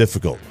becomes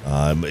difficult.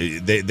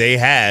 They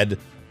had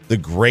the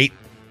great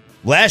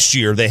last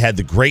year. They had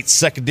the great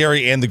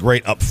secondary and the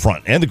great up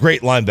front and the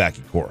great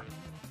linebacking core.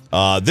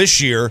 This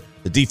year,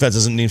 the defense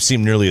doesn't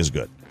seem nearly as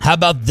good. How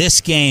about this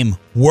game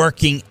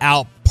working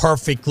out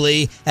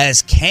perfectly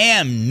as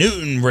Cam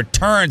Newton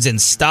returns in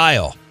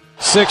style?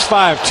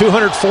 6'5",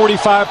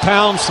 245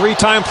 pounds,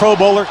 3-time Pro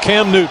Bowler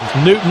Cam Newton.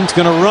 Newton's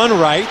going to run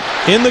right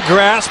in the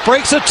grass,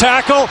 breaks a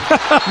tackle.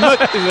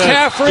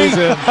 McCaffrey,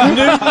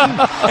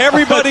 Newton,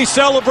 everybody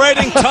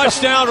celebrating,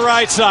 touchdown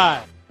right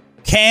side.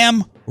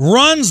 Cam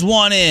runs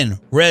one in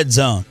red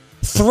zone.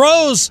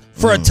 throws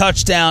for a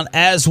touchdown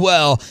as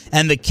well.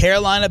 And the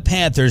Carolina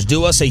Panthers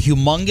do us a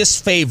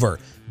humongous favor,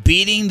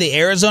 beating the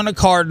Arizona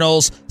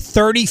Cardinals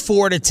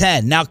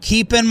 34-10. Now,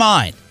 keep in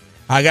mind,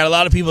 I got a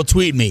lot of people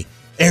tweeting me,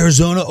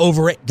 Arizona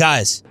overrated.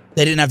 Guys,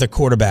 they didn't have their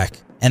quarterback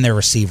and their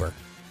receiver.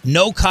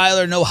 No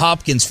Kyler, no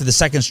Hopkins for the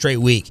second straight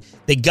week.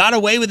 They got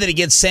away with it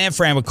against San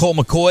Fran with Colt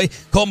McCoy.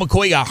 Colt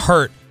McCoy got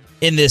hurt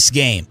in this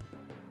game.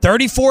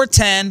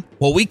 34-10.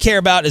 What we care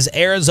about is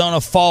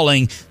Arizona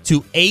falling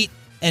to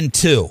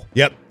 8-2.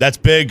 Yep, that's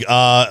big.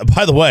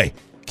 By the way,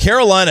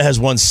 Carolina has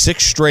won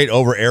 6 straight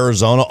over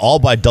Arizona, all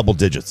by double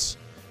digits.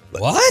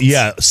 What?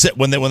 Yeah,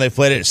 when they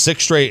played it,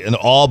 6 straight and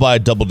all by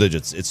double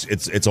digits.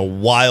 It's a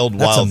wild.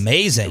 That's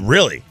amazing.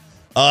 Really.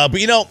 But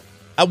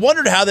I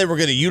wondered how they were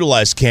going to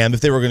utilize Cam,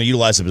 if they were going to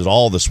utilize him at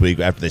all this week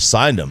after they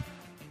signed him.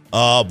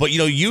 But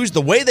use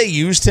the way they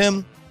used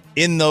him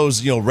in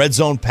those red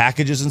zone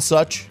packages and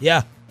such.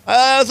 Yeah,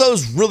 I thought it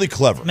was really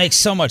clever. Makes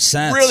so much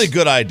sense. Really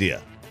good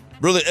idea.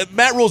 Really,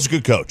 Matt Rule's a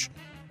good coach,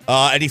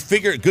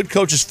 and good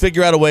coaches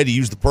figure out a way to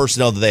use the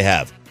personnel that they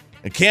have.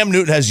 And Cam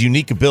Newton has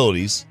unique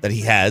abilities that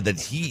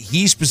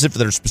he's specific,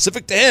 that are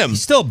specific to him.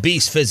 He's still a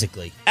beast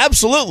physically.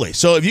 Absolutely.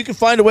 So if you can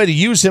find a way to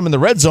use him in the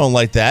red zone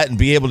like that and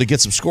be able to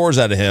get some scores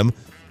out of him,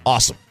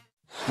 awesome.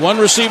 One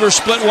receiver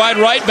split wide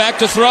right, back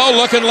to throw,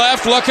 looking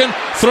left, throwing into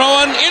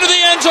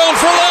the end zone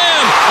for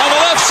Lamb. On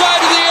the left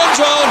side of the end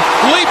zone,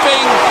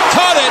 leaping,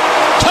 caught it,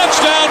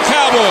 touchdown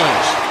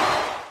Cowboys.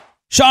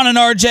 Sean and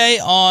RJ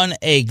on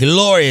a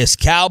glorious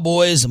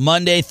Cowboys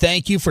Monday.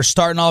 Thank you for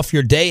starting off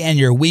your day and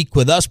your week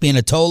with us. Being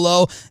a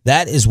Tolo,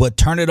 that is what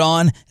Turn It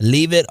On,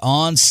 Leave It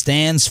On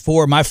stands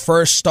for. My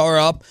first star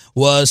up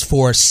was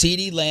for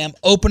CeeDee Lamb,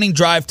 opening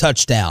drive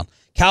touchdown.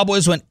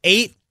 Cowboys went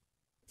 8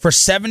 for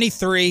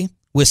 73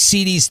 with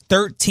CeeDee's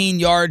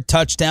 13-yard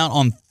touchdown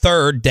on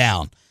third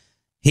down.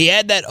 He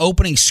had that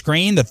opening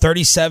screen, the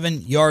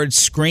 37-yard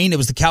screen. It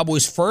was the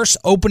Cowboys' first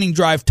opening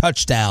drive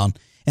touchdown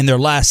in their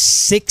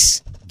last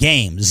 6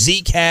 games.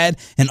 Zeke had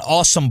an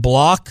awesome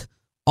block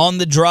on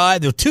the drive.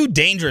 There were 2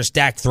 dangerous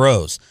Dak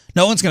throws.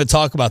 No one's going to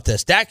talk about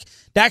this. Dak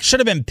could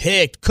have been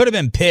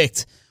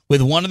picked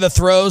with one of the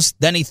throws.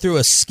 Then he threw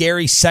a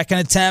scary second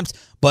attempt,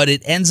 but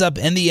it ends up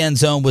in the end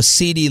zone with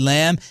CeeDee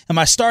Lamb. And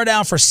my star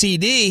down for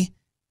CeeDee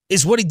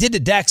is what he did to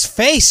Dak's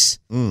face.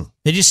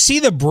 Did you see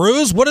the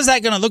bruise? What is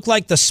that going to look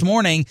like this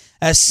morning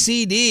as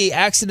CeeDee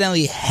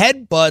accidentally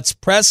headbutts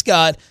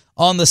Prescott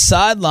on the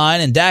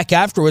sideline, and Dak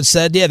afterwards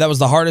said, yeah, that was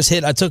the hardest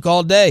hit I took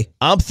all day.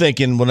 I'm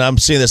thinking when I'm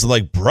seeing this, I'm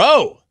like,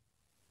 bro,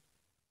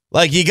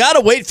 you got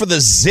to wait for the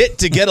zit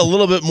to get a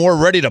little bit more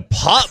ready to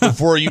pop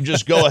before you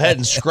just go ahead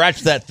and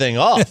scratch that thing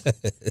off.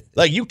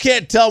 You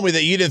can't tell me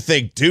that you didn't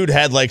think dude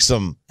had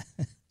some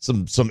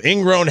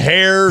ingrown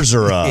hairs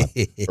or a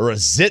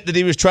zit that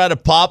he was trying to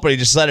pop, but he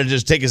decided to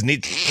just take his knee,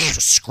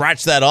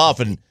 scratch that off,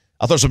 and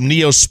I'll throw some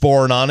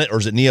Neosporin on it, or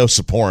is it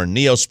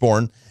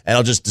Neosporin, and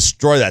I'll just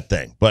destroy that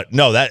thing. But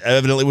no, that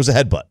evidently was a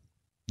headbutt.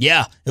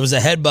 Yeah, it was a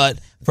headbutt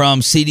from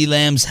CeeDee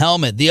Lamb's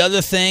helmet. The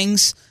other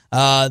things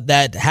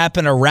that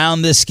happened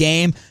around this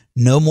game,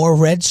 no more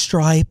red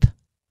stripe.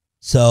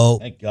 So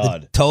thank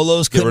God.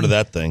 Tolos get rid of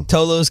that thing.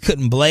 Tolos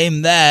couldn't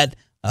blame that.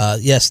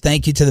 Yes,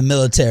 thank you to the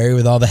military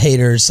with all the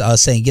haters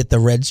saying get the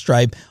red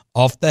stripe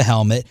off the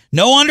helmet.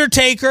 No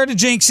Undertaker to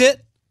jinx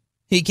it.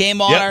 He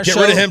came on our show.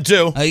 Get rid of him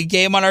too. He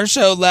came on our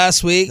show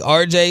last week.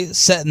 RJ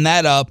setting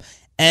that up.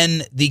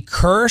 And the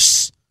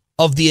curse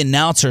of the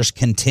announcers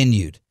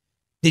continued.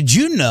 Did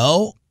you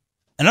know,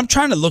 and I'm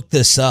trying to look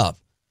this up,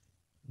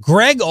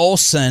 Greg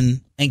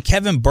Olson and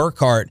Kevin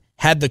Burkhardt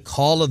had the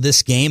call of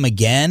this game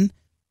again.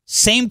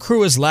 Same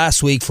crew as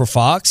last week for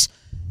Fox.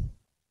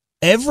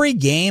 Every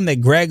game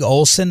that Greg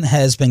Olson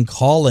has been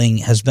calling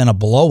has been a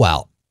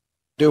blowout.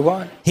 Do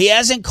what? He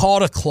hasn't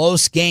called a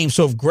close game.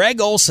 So if Greg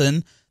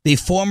Olson, the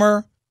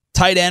former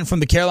tight end from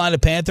the Carolina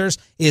Panthers,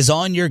 is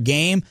on your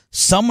game,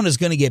 someone is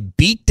going to get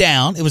beat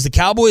down. It was the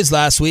Cowboys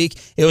last week.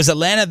 It was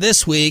Atlanta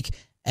this week.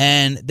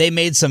 And they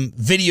made some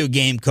video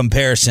game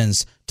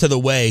comparisons to the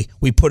way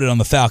we put it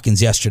on the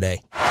Falcons yesterday.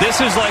 This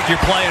is like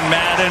you're playing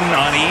Madden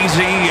on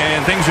easy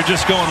and things are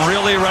just going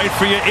really right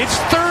for you. It's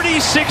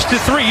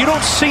 36-3. You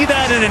don't see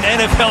that in an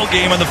NFL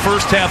game in the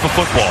first half of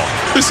football.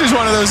 This is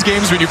one of those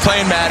games when you're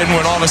playing Madden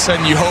when all of a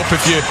sudden you hope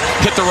if you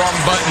hit the wrong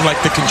button, like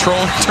the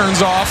control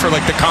turns off or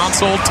like the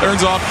console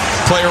turns off,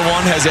 player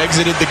one has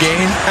exited the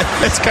game.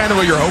 That's kind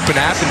of what you're hoping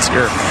happens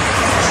here.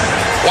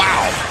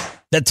 Wow.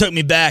 That took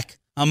me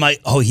back. I'm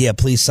like, oh, yeah,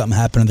 please something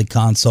happen to the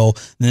console.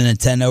 And then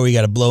Nintendo, where you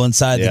got to blow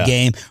inside the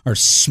game or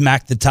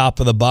smack the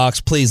top of the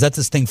box. Please, let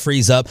this thing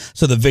freeze up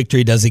so the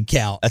victory doesn't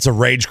count. That's a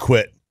rage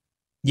quit.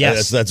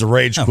 Yes. That's a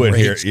rage quit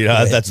here. You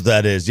know, that's what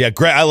that is. Yeah,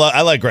 Greg,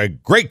 I like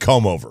Greg. Great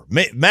comb over.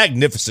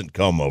 Magnificent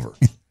comb over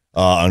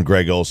on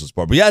Greg Olson's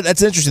part. But, yeah,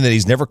 that's interesting that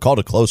he's never called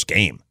a close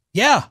game.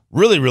 Yeah.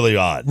 Really, really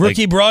odd.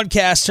 Rookie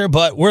broadcaster,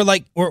 but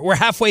we're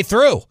halfway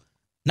through.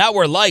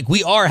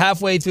 We are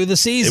halfway through the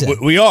season.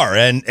 We are,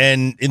 and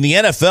in the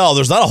NFL,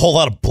 there's not a whole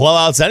lot of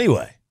blowouts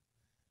anyway.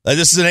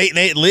 This is an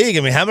 8-8 league.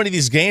 I mean, how many of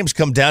these games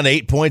come down to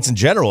 8 points in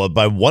general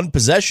by one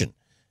possession?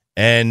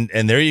 And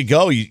there you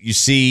go. You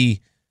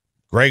see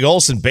Greg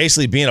Olsen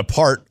basically being a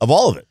part of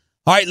all of it.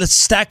 All right, let's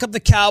stack up the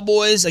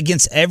Cowboys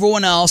against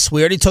everyone else.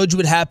 We already told you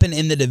what happened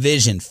in the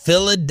division.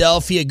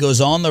 Philadelphia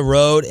goes on the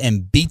road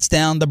and beats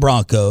down the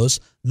Broncos.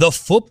 The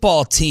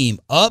football team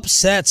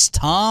upsets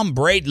Tom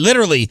Brady,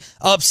 literally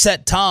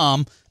upset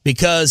Tom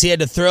because he had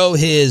to throw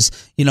his,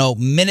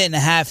 minute and a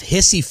half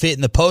hissy fit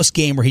in the post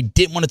game where he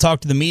didn't want to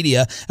talk to the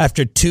media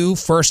after 2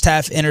 first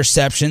half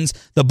interceptions.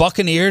 The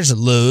Buccaneers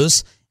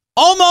lose.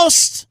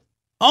 Almost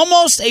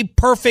a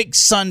perfect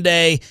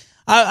Sunday.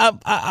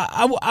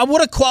 I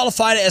would have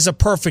qualified it as a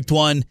perfect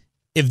one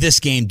if this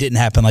game didn't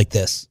happen like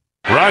this.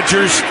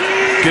 Rodgers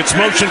gets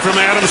motion from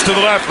Adams to the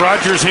left.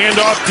 Rodgers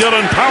handoff.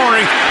 Dillon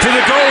powering to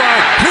the goal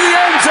line, to the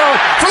end zone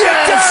for the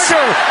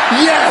dagger.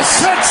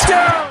 Yes,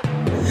 touchdown.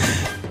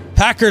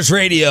 Packers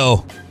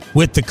radio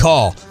with the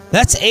call.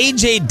 That's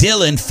A.J.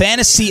 Dillon,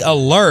 fantasy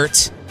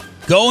alert.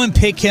 Go and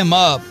pick him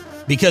up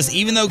because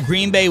even though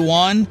Green Bay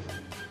won,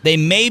 they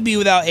may be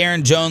without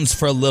Aaron Jones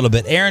for a little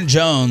bit. Aaron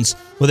Jones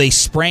with a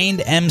sprained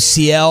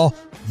MCL.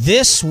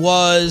 This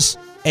was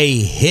a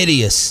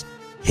hideous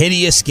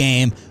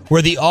game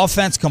where the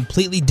offense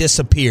completely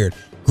disappeared.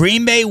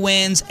 Green Bay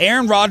wins.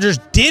 Aaron Rodgers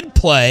did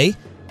play.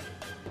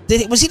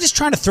 Was he just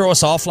trying to throw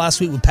us off last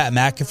week with Pat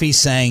McAfee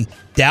saying,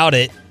 doubt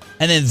it?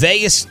 And then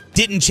Vegas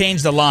didn't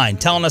change the line,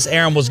 telling us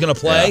Aaron was going to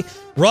play. Yeah.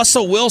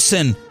 Russell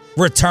Wilson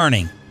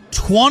returning.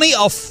 20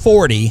 of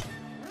 40,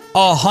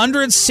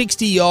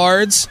 160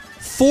 yards,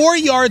 4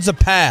 yards a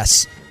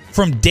pass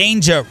from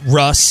Danger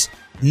Russ.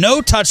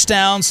 No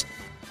touchdowns,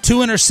 2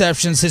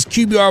 interceptions. His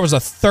QBR was a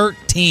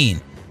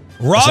 13.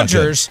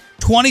 Rodgers,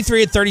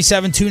 23 of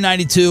 37,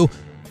 292,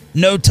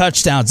 no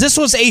touchdowns. This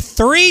was a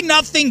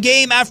 3-0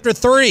 game after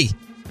 3.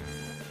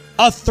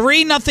 A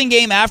 3-0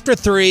 game after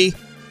 3.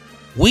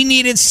 We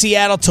needed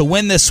Seattle to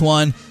win this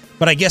one,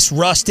 but I guess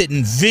Russ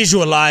didn't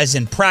visualize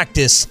in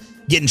practice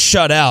getting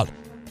shut out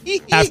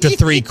after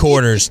 3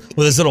 quarters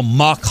with his little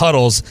mock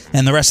huddles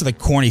and the rest of the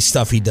corny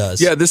stuff he does.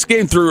 Yeah, this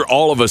game threw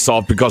all of us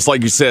off because,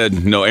 like you said,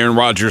 Aaron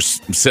Rodgers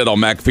said on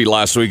McAfee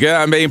last week,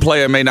 I may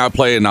play, I may not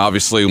play, and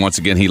obviously, once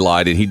again, he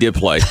lied, and he did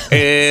play.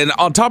 And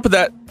on top of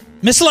that...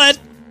 Misled,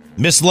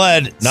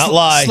 not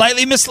lie.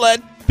 Slightly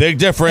misled. Big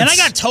difference. And I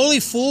got totally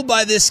fooled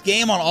by this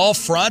game on all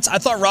fronts. I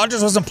thought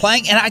Rodgers wasn't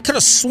playing, and I could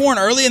have sworn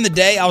early in the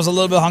day I was a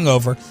little bit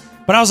hungover.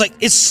 But I was like,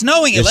 it's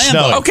snowing at Lambeau.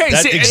 Snowing. Okay,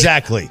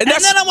 exactly. And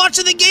then I'm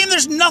watching the game.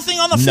 There's nothing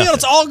on the field.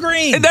 It's all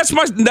green. And that's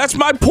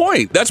my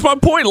point. That's my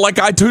point. Like,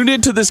 I tuned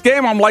into this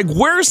game. I'm like,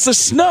 where's the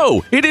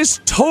snow? It is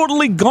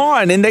totally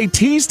gone. And they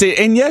teased it.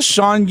 And yes,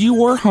 Sean, you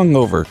were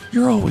hungover.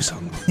 You're always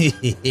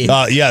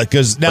hungover. Yeah,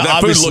 because now that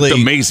obviously food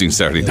looked amazing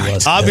Saturday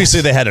night.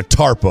 Obviously, they had a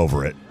tarp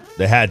over it.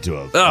 They had to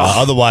have.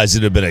 Otherwise,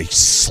 it'd have been a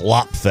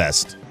slop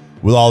fest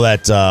with all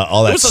that snow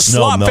melting. It was a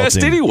slop fest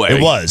anyway.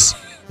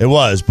 It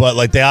was, but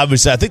like I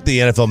think the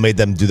NFL made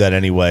them do that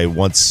anyway.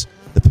 Once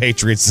the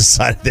Patriots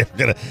decided they were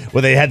gonna,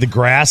 when they had the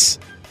grass,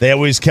 they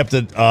always kept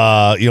it,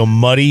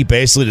 muddy,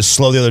 basically to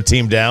slow the other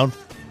team down,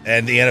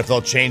 and the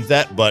NFL changed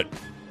that. But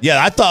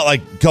yeah, I thought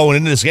like going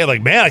into this game,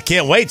 like man, I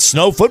can't wait,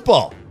 snow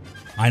football.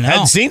 I know. I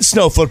hadn't seen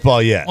snow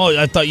football yet. Oh,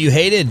 I thought you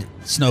hated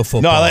snow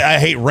football. No, I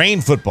hate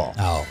rain football.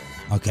 Oh,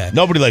 okay.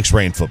 Nobody likes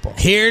rain football.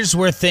 Here's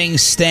where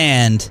things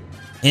stand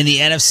in the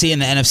NFC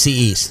and the NFC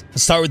East.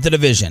 Let's start with the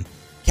division.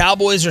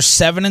 Cowboys are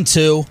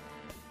 7-2.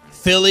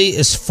 Philly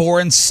is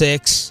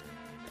 4-6.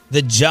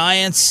 The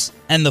Giants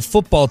and the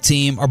football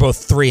team are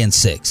both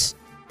 3-6.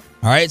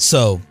 All right,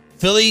 so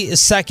Philly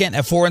is second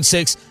at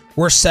 4-6.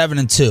 We're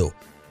 7-2.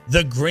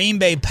 The Green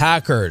Bay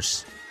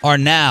Packers are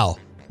now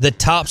the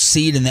top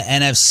seed in the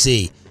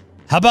NFC.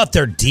 How about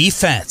their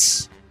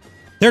defense?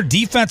 Their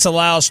defense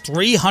allows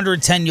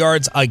 310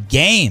 yards a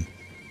game,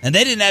 and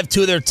they didn't have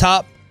 2 of their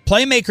top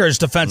playmakers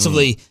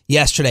defensively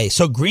yesterday.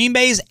 So Green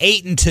Bay's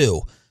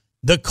 8-2.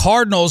 The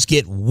Cardinals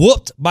get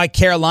whooped by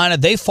Carolina.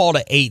 They fall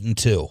to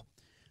 8-2.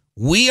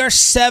 We are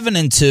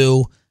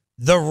 7-2.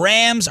 The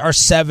Rams are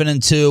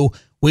 7-2.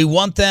 We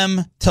want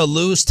them to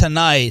lose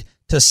tonight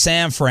to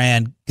San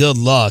Fran. Good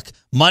luck.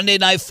 Monday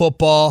Night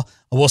Football.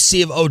 We'll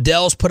see if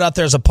Odell's put out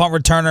there as a punt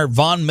returner.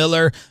 Von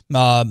Miller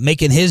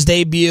making his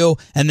debut.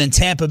 And then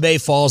Tampa Bay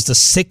falls to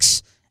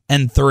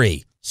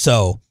 6-3.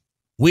 So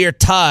we are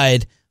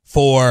tied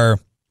for,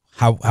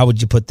 how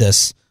would you put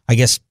this? I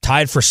guess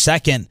tied for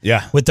second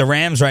with the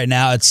Rams right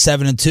now at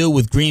 7-2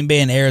 with Green Bay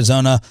and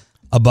Arizona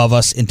above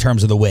us in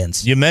terms of the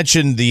wins. You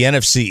mentioned the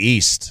NFC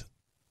East.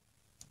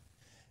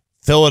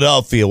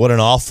 Philadelphia, what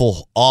an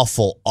awful,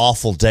 awful,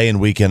 awful day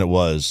and weekend it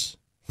was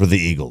for the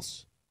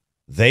Eagles.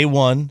 They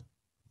won,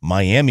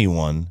 Miami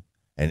won,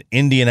 and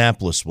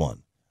Indianapolis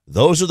won.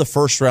 Those are the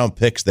first-round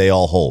picks they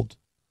all hold.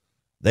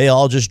 They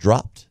all just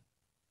dropped.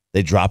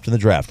 They dropped in the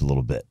draft a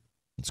little bit.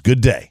 It's a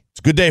good day. It's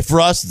a good day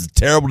for us. It's a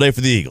terrible day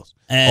for the Eagles.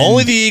 And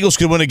only the Eagles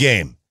could win a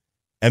game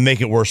and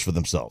make it worse for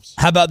themselves.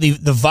 How about the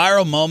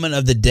viral moment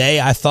of the day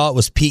I thought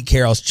was Pete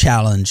Carroll's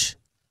challenge?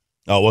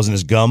 Oh, it wasn't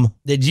his gum?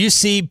 Did you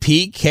see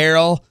Pete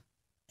Carroll?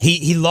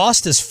 He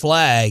lost his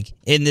flag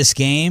in this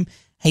game.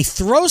 He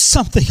throws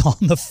something on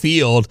the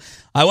field.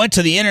 I went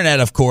to the internet,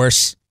 of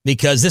course,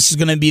 because this is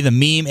going to be the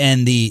meme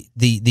and the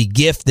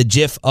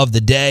GIF of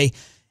the day.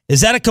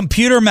 Is that a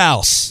computer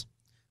mouse?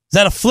 Is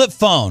that a flip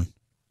phone?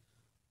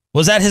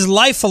 Was that his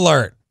life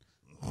alert?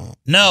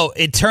 No,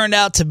 it turned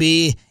out to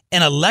be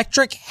an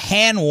electric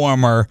hand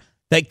warmer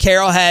that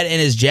Carroll had in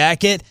his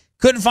jacket.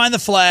 Couldn't find the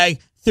flag.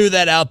 Threw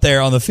that out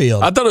there on the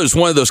field. I thought it was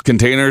one of those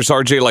containers,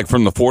 RJ, like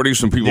from the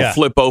 40s when people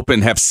flip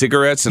open, have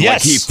cigarettes, and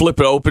like he'd flip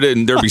it open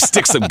and there'd be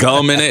sticks of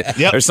gum in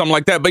it or something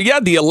like that. But yeah,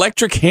 the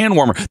electric hand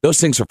warmer.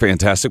 Those things are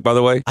fantastic, by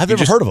the way. I've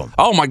never heard of them.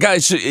 Oh, my God.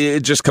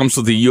 It just comes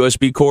with the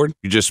USB cord.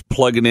 You just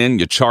plug it in,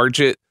 you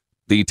charge it,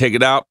 then you take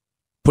it out,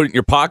 put it in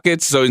your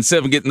pockets. So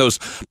instead of getting those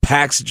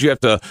packs that you have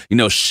to,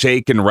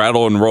 shake and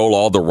rattle and roll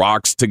all the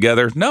rocks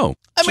together, no.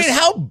 I mean,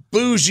 how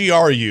bougie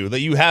are you that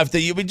you have to?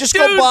 You just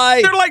go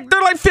buy. They're like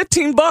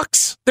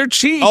 $15. They're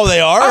cheap. Oh, they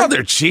are. Oh,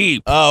 they're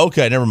cheap. Oh,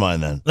 okay. Never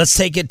mind then. Let's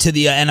take it to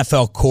the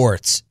NFL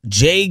courts.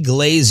 Jay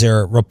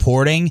Glazer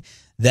reporting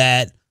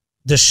that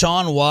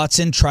Deshaun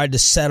Watson tried to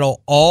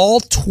settle all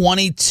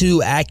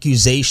 22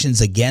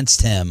 accusations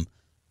against him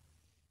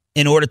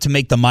in order to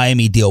make the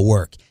Miami deal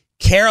work.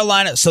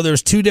 Carolina. So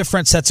there's two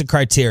different sets of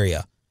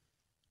criteria.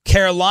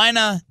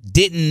 Carolina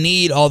didn't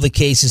need all the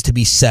cases to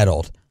be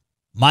settled.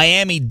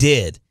 Miami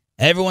did.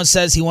 Everyone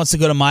says he wants to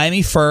go to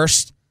Miami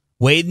first,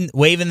 waiving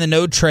the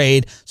no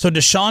trade. So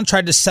Deshaun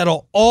tried to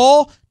settle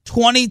all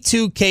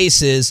 22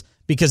 cases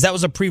because that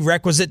was a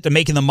prerequisite to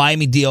making the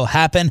Miami deal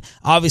happen.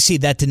 Obviously,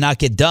 that did not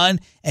get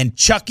done. And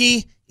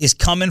Chucky is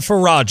coming for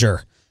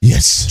Roger.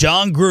 Yes.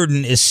 John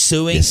Gruden is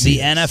suing the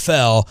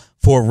NFL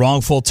for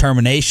wrongful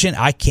termination.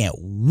 I can't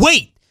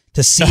wait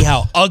to see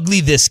how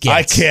ugly this gets.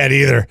 I can't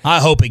either. I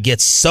hope it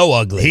gets so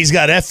ugly. He's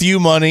got FU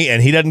money,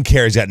 and he doesn't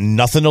care. He's got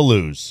nothing to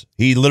lose.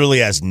 He literally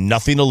has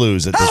nothing to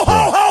lose at this point.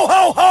 Ho, ho,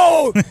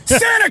 ho, ho!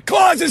 Santa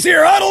Claus is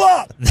here. Huddle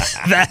up!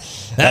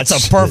 That's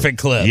a perfect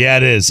clip. Yeah,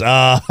 it is.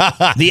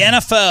 The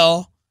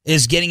NFL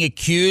is getting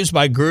accused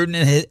by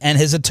Gruden and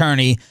his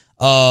attorney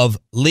of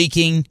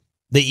leaking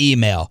the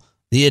email.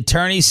 The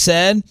attorney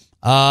said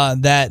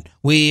that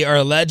we are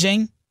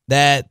alleging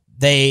that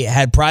they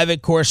had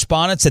private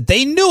correspondence that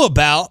they knew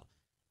about,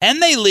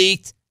 and they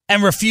leaked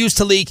and refused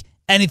to leak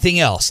anything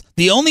else.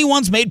 The only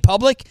ones made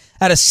public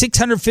out of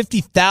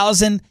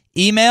 650,000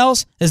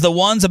 emails is the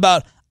ones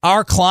about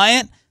our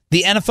client.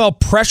 The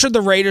NFL pressured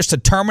the Raiders to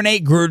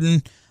terminate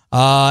Gruden,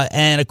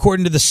 and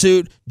according to the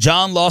suit,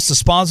 John lost a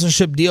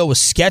sponsorship deal with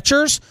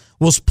Skechers,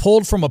 was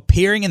pulled from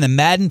appearing in the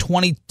Madden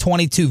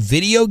 2022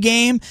 video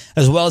game,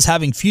 as well as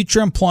having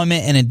future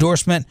employment and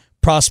endorsement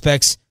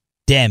prospects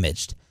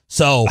damaged.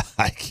 So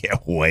I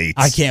can't wait.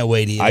 I can't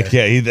wait either. I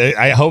can't either.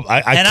 I hope.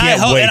 I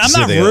can't wait. And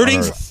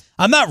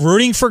I'm not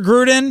rooting for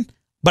Gruden,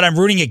 but I'm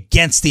rooting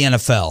against the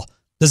NFL.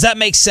 Does that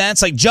make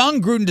sense? Like, John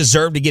Gruden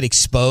deserved to get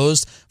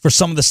exposed for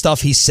some of the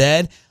stuff he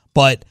said,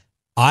 but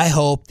I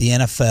hope the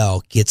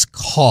NFL gets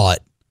caught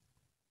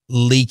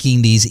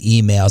leaking these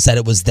emails, that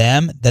it was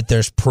them, that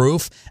there's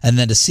proof, and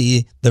then to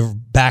see the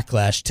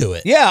backlash to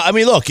it. Yeah, I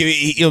mean, look,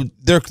 he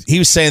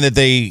was saying that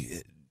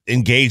they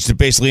engaged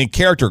basically in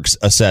character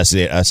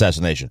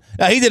assassination.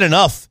 Now, he did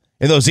enough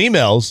in those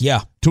emails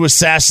to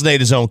assassinate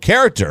his own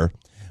character,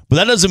 but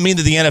that doesn't mean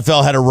that the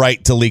NFL had a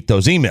right to leak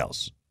those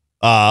emails.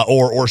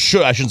 Or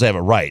should, I shouldn't say have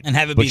a right, and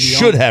have it but be the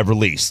should have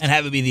released. And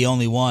have it be the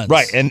only ones.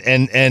 Right,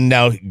 and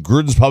now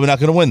Gruden's probably not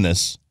going to win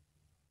this.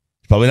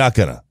 He's probably not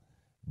going to.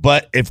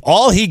 But if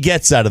all he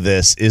gets out of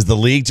this is the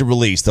league to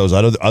release those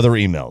other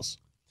emails,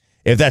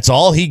 if that's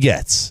all he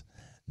gets,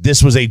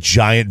 this was a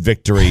giant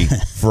victory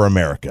for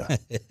America.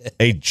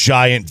 A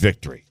giant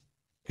victory.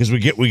 Because we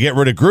get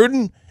rid of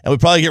Gruden, and we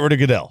probably get rid of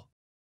Goodell.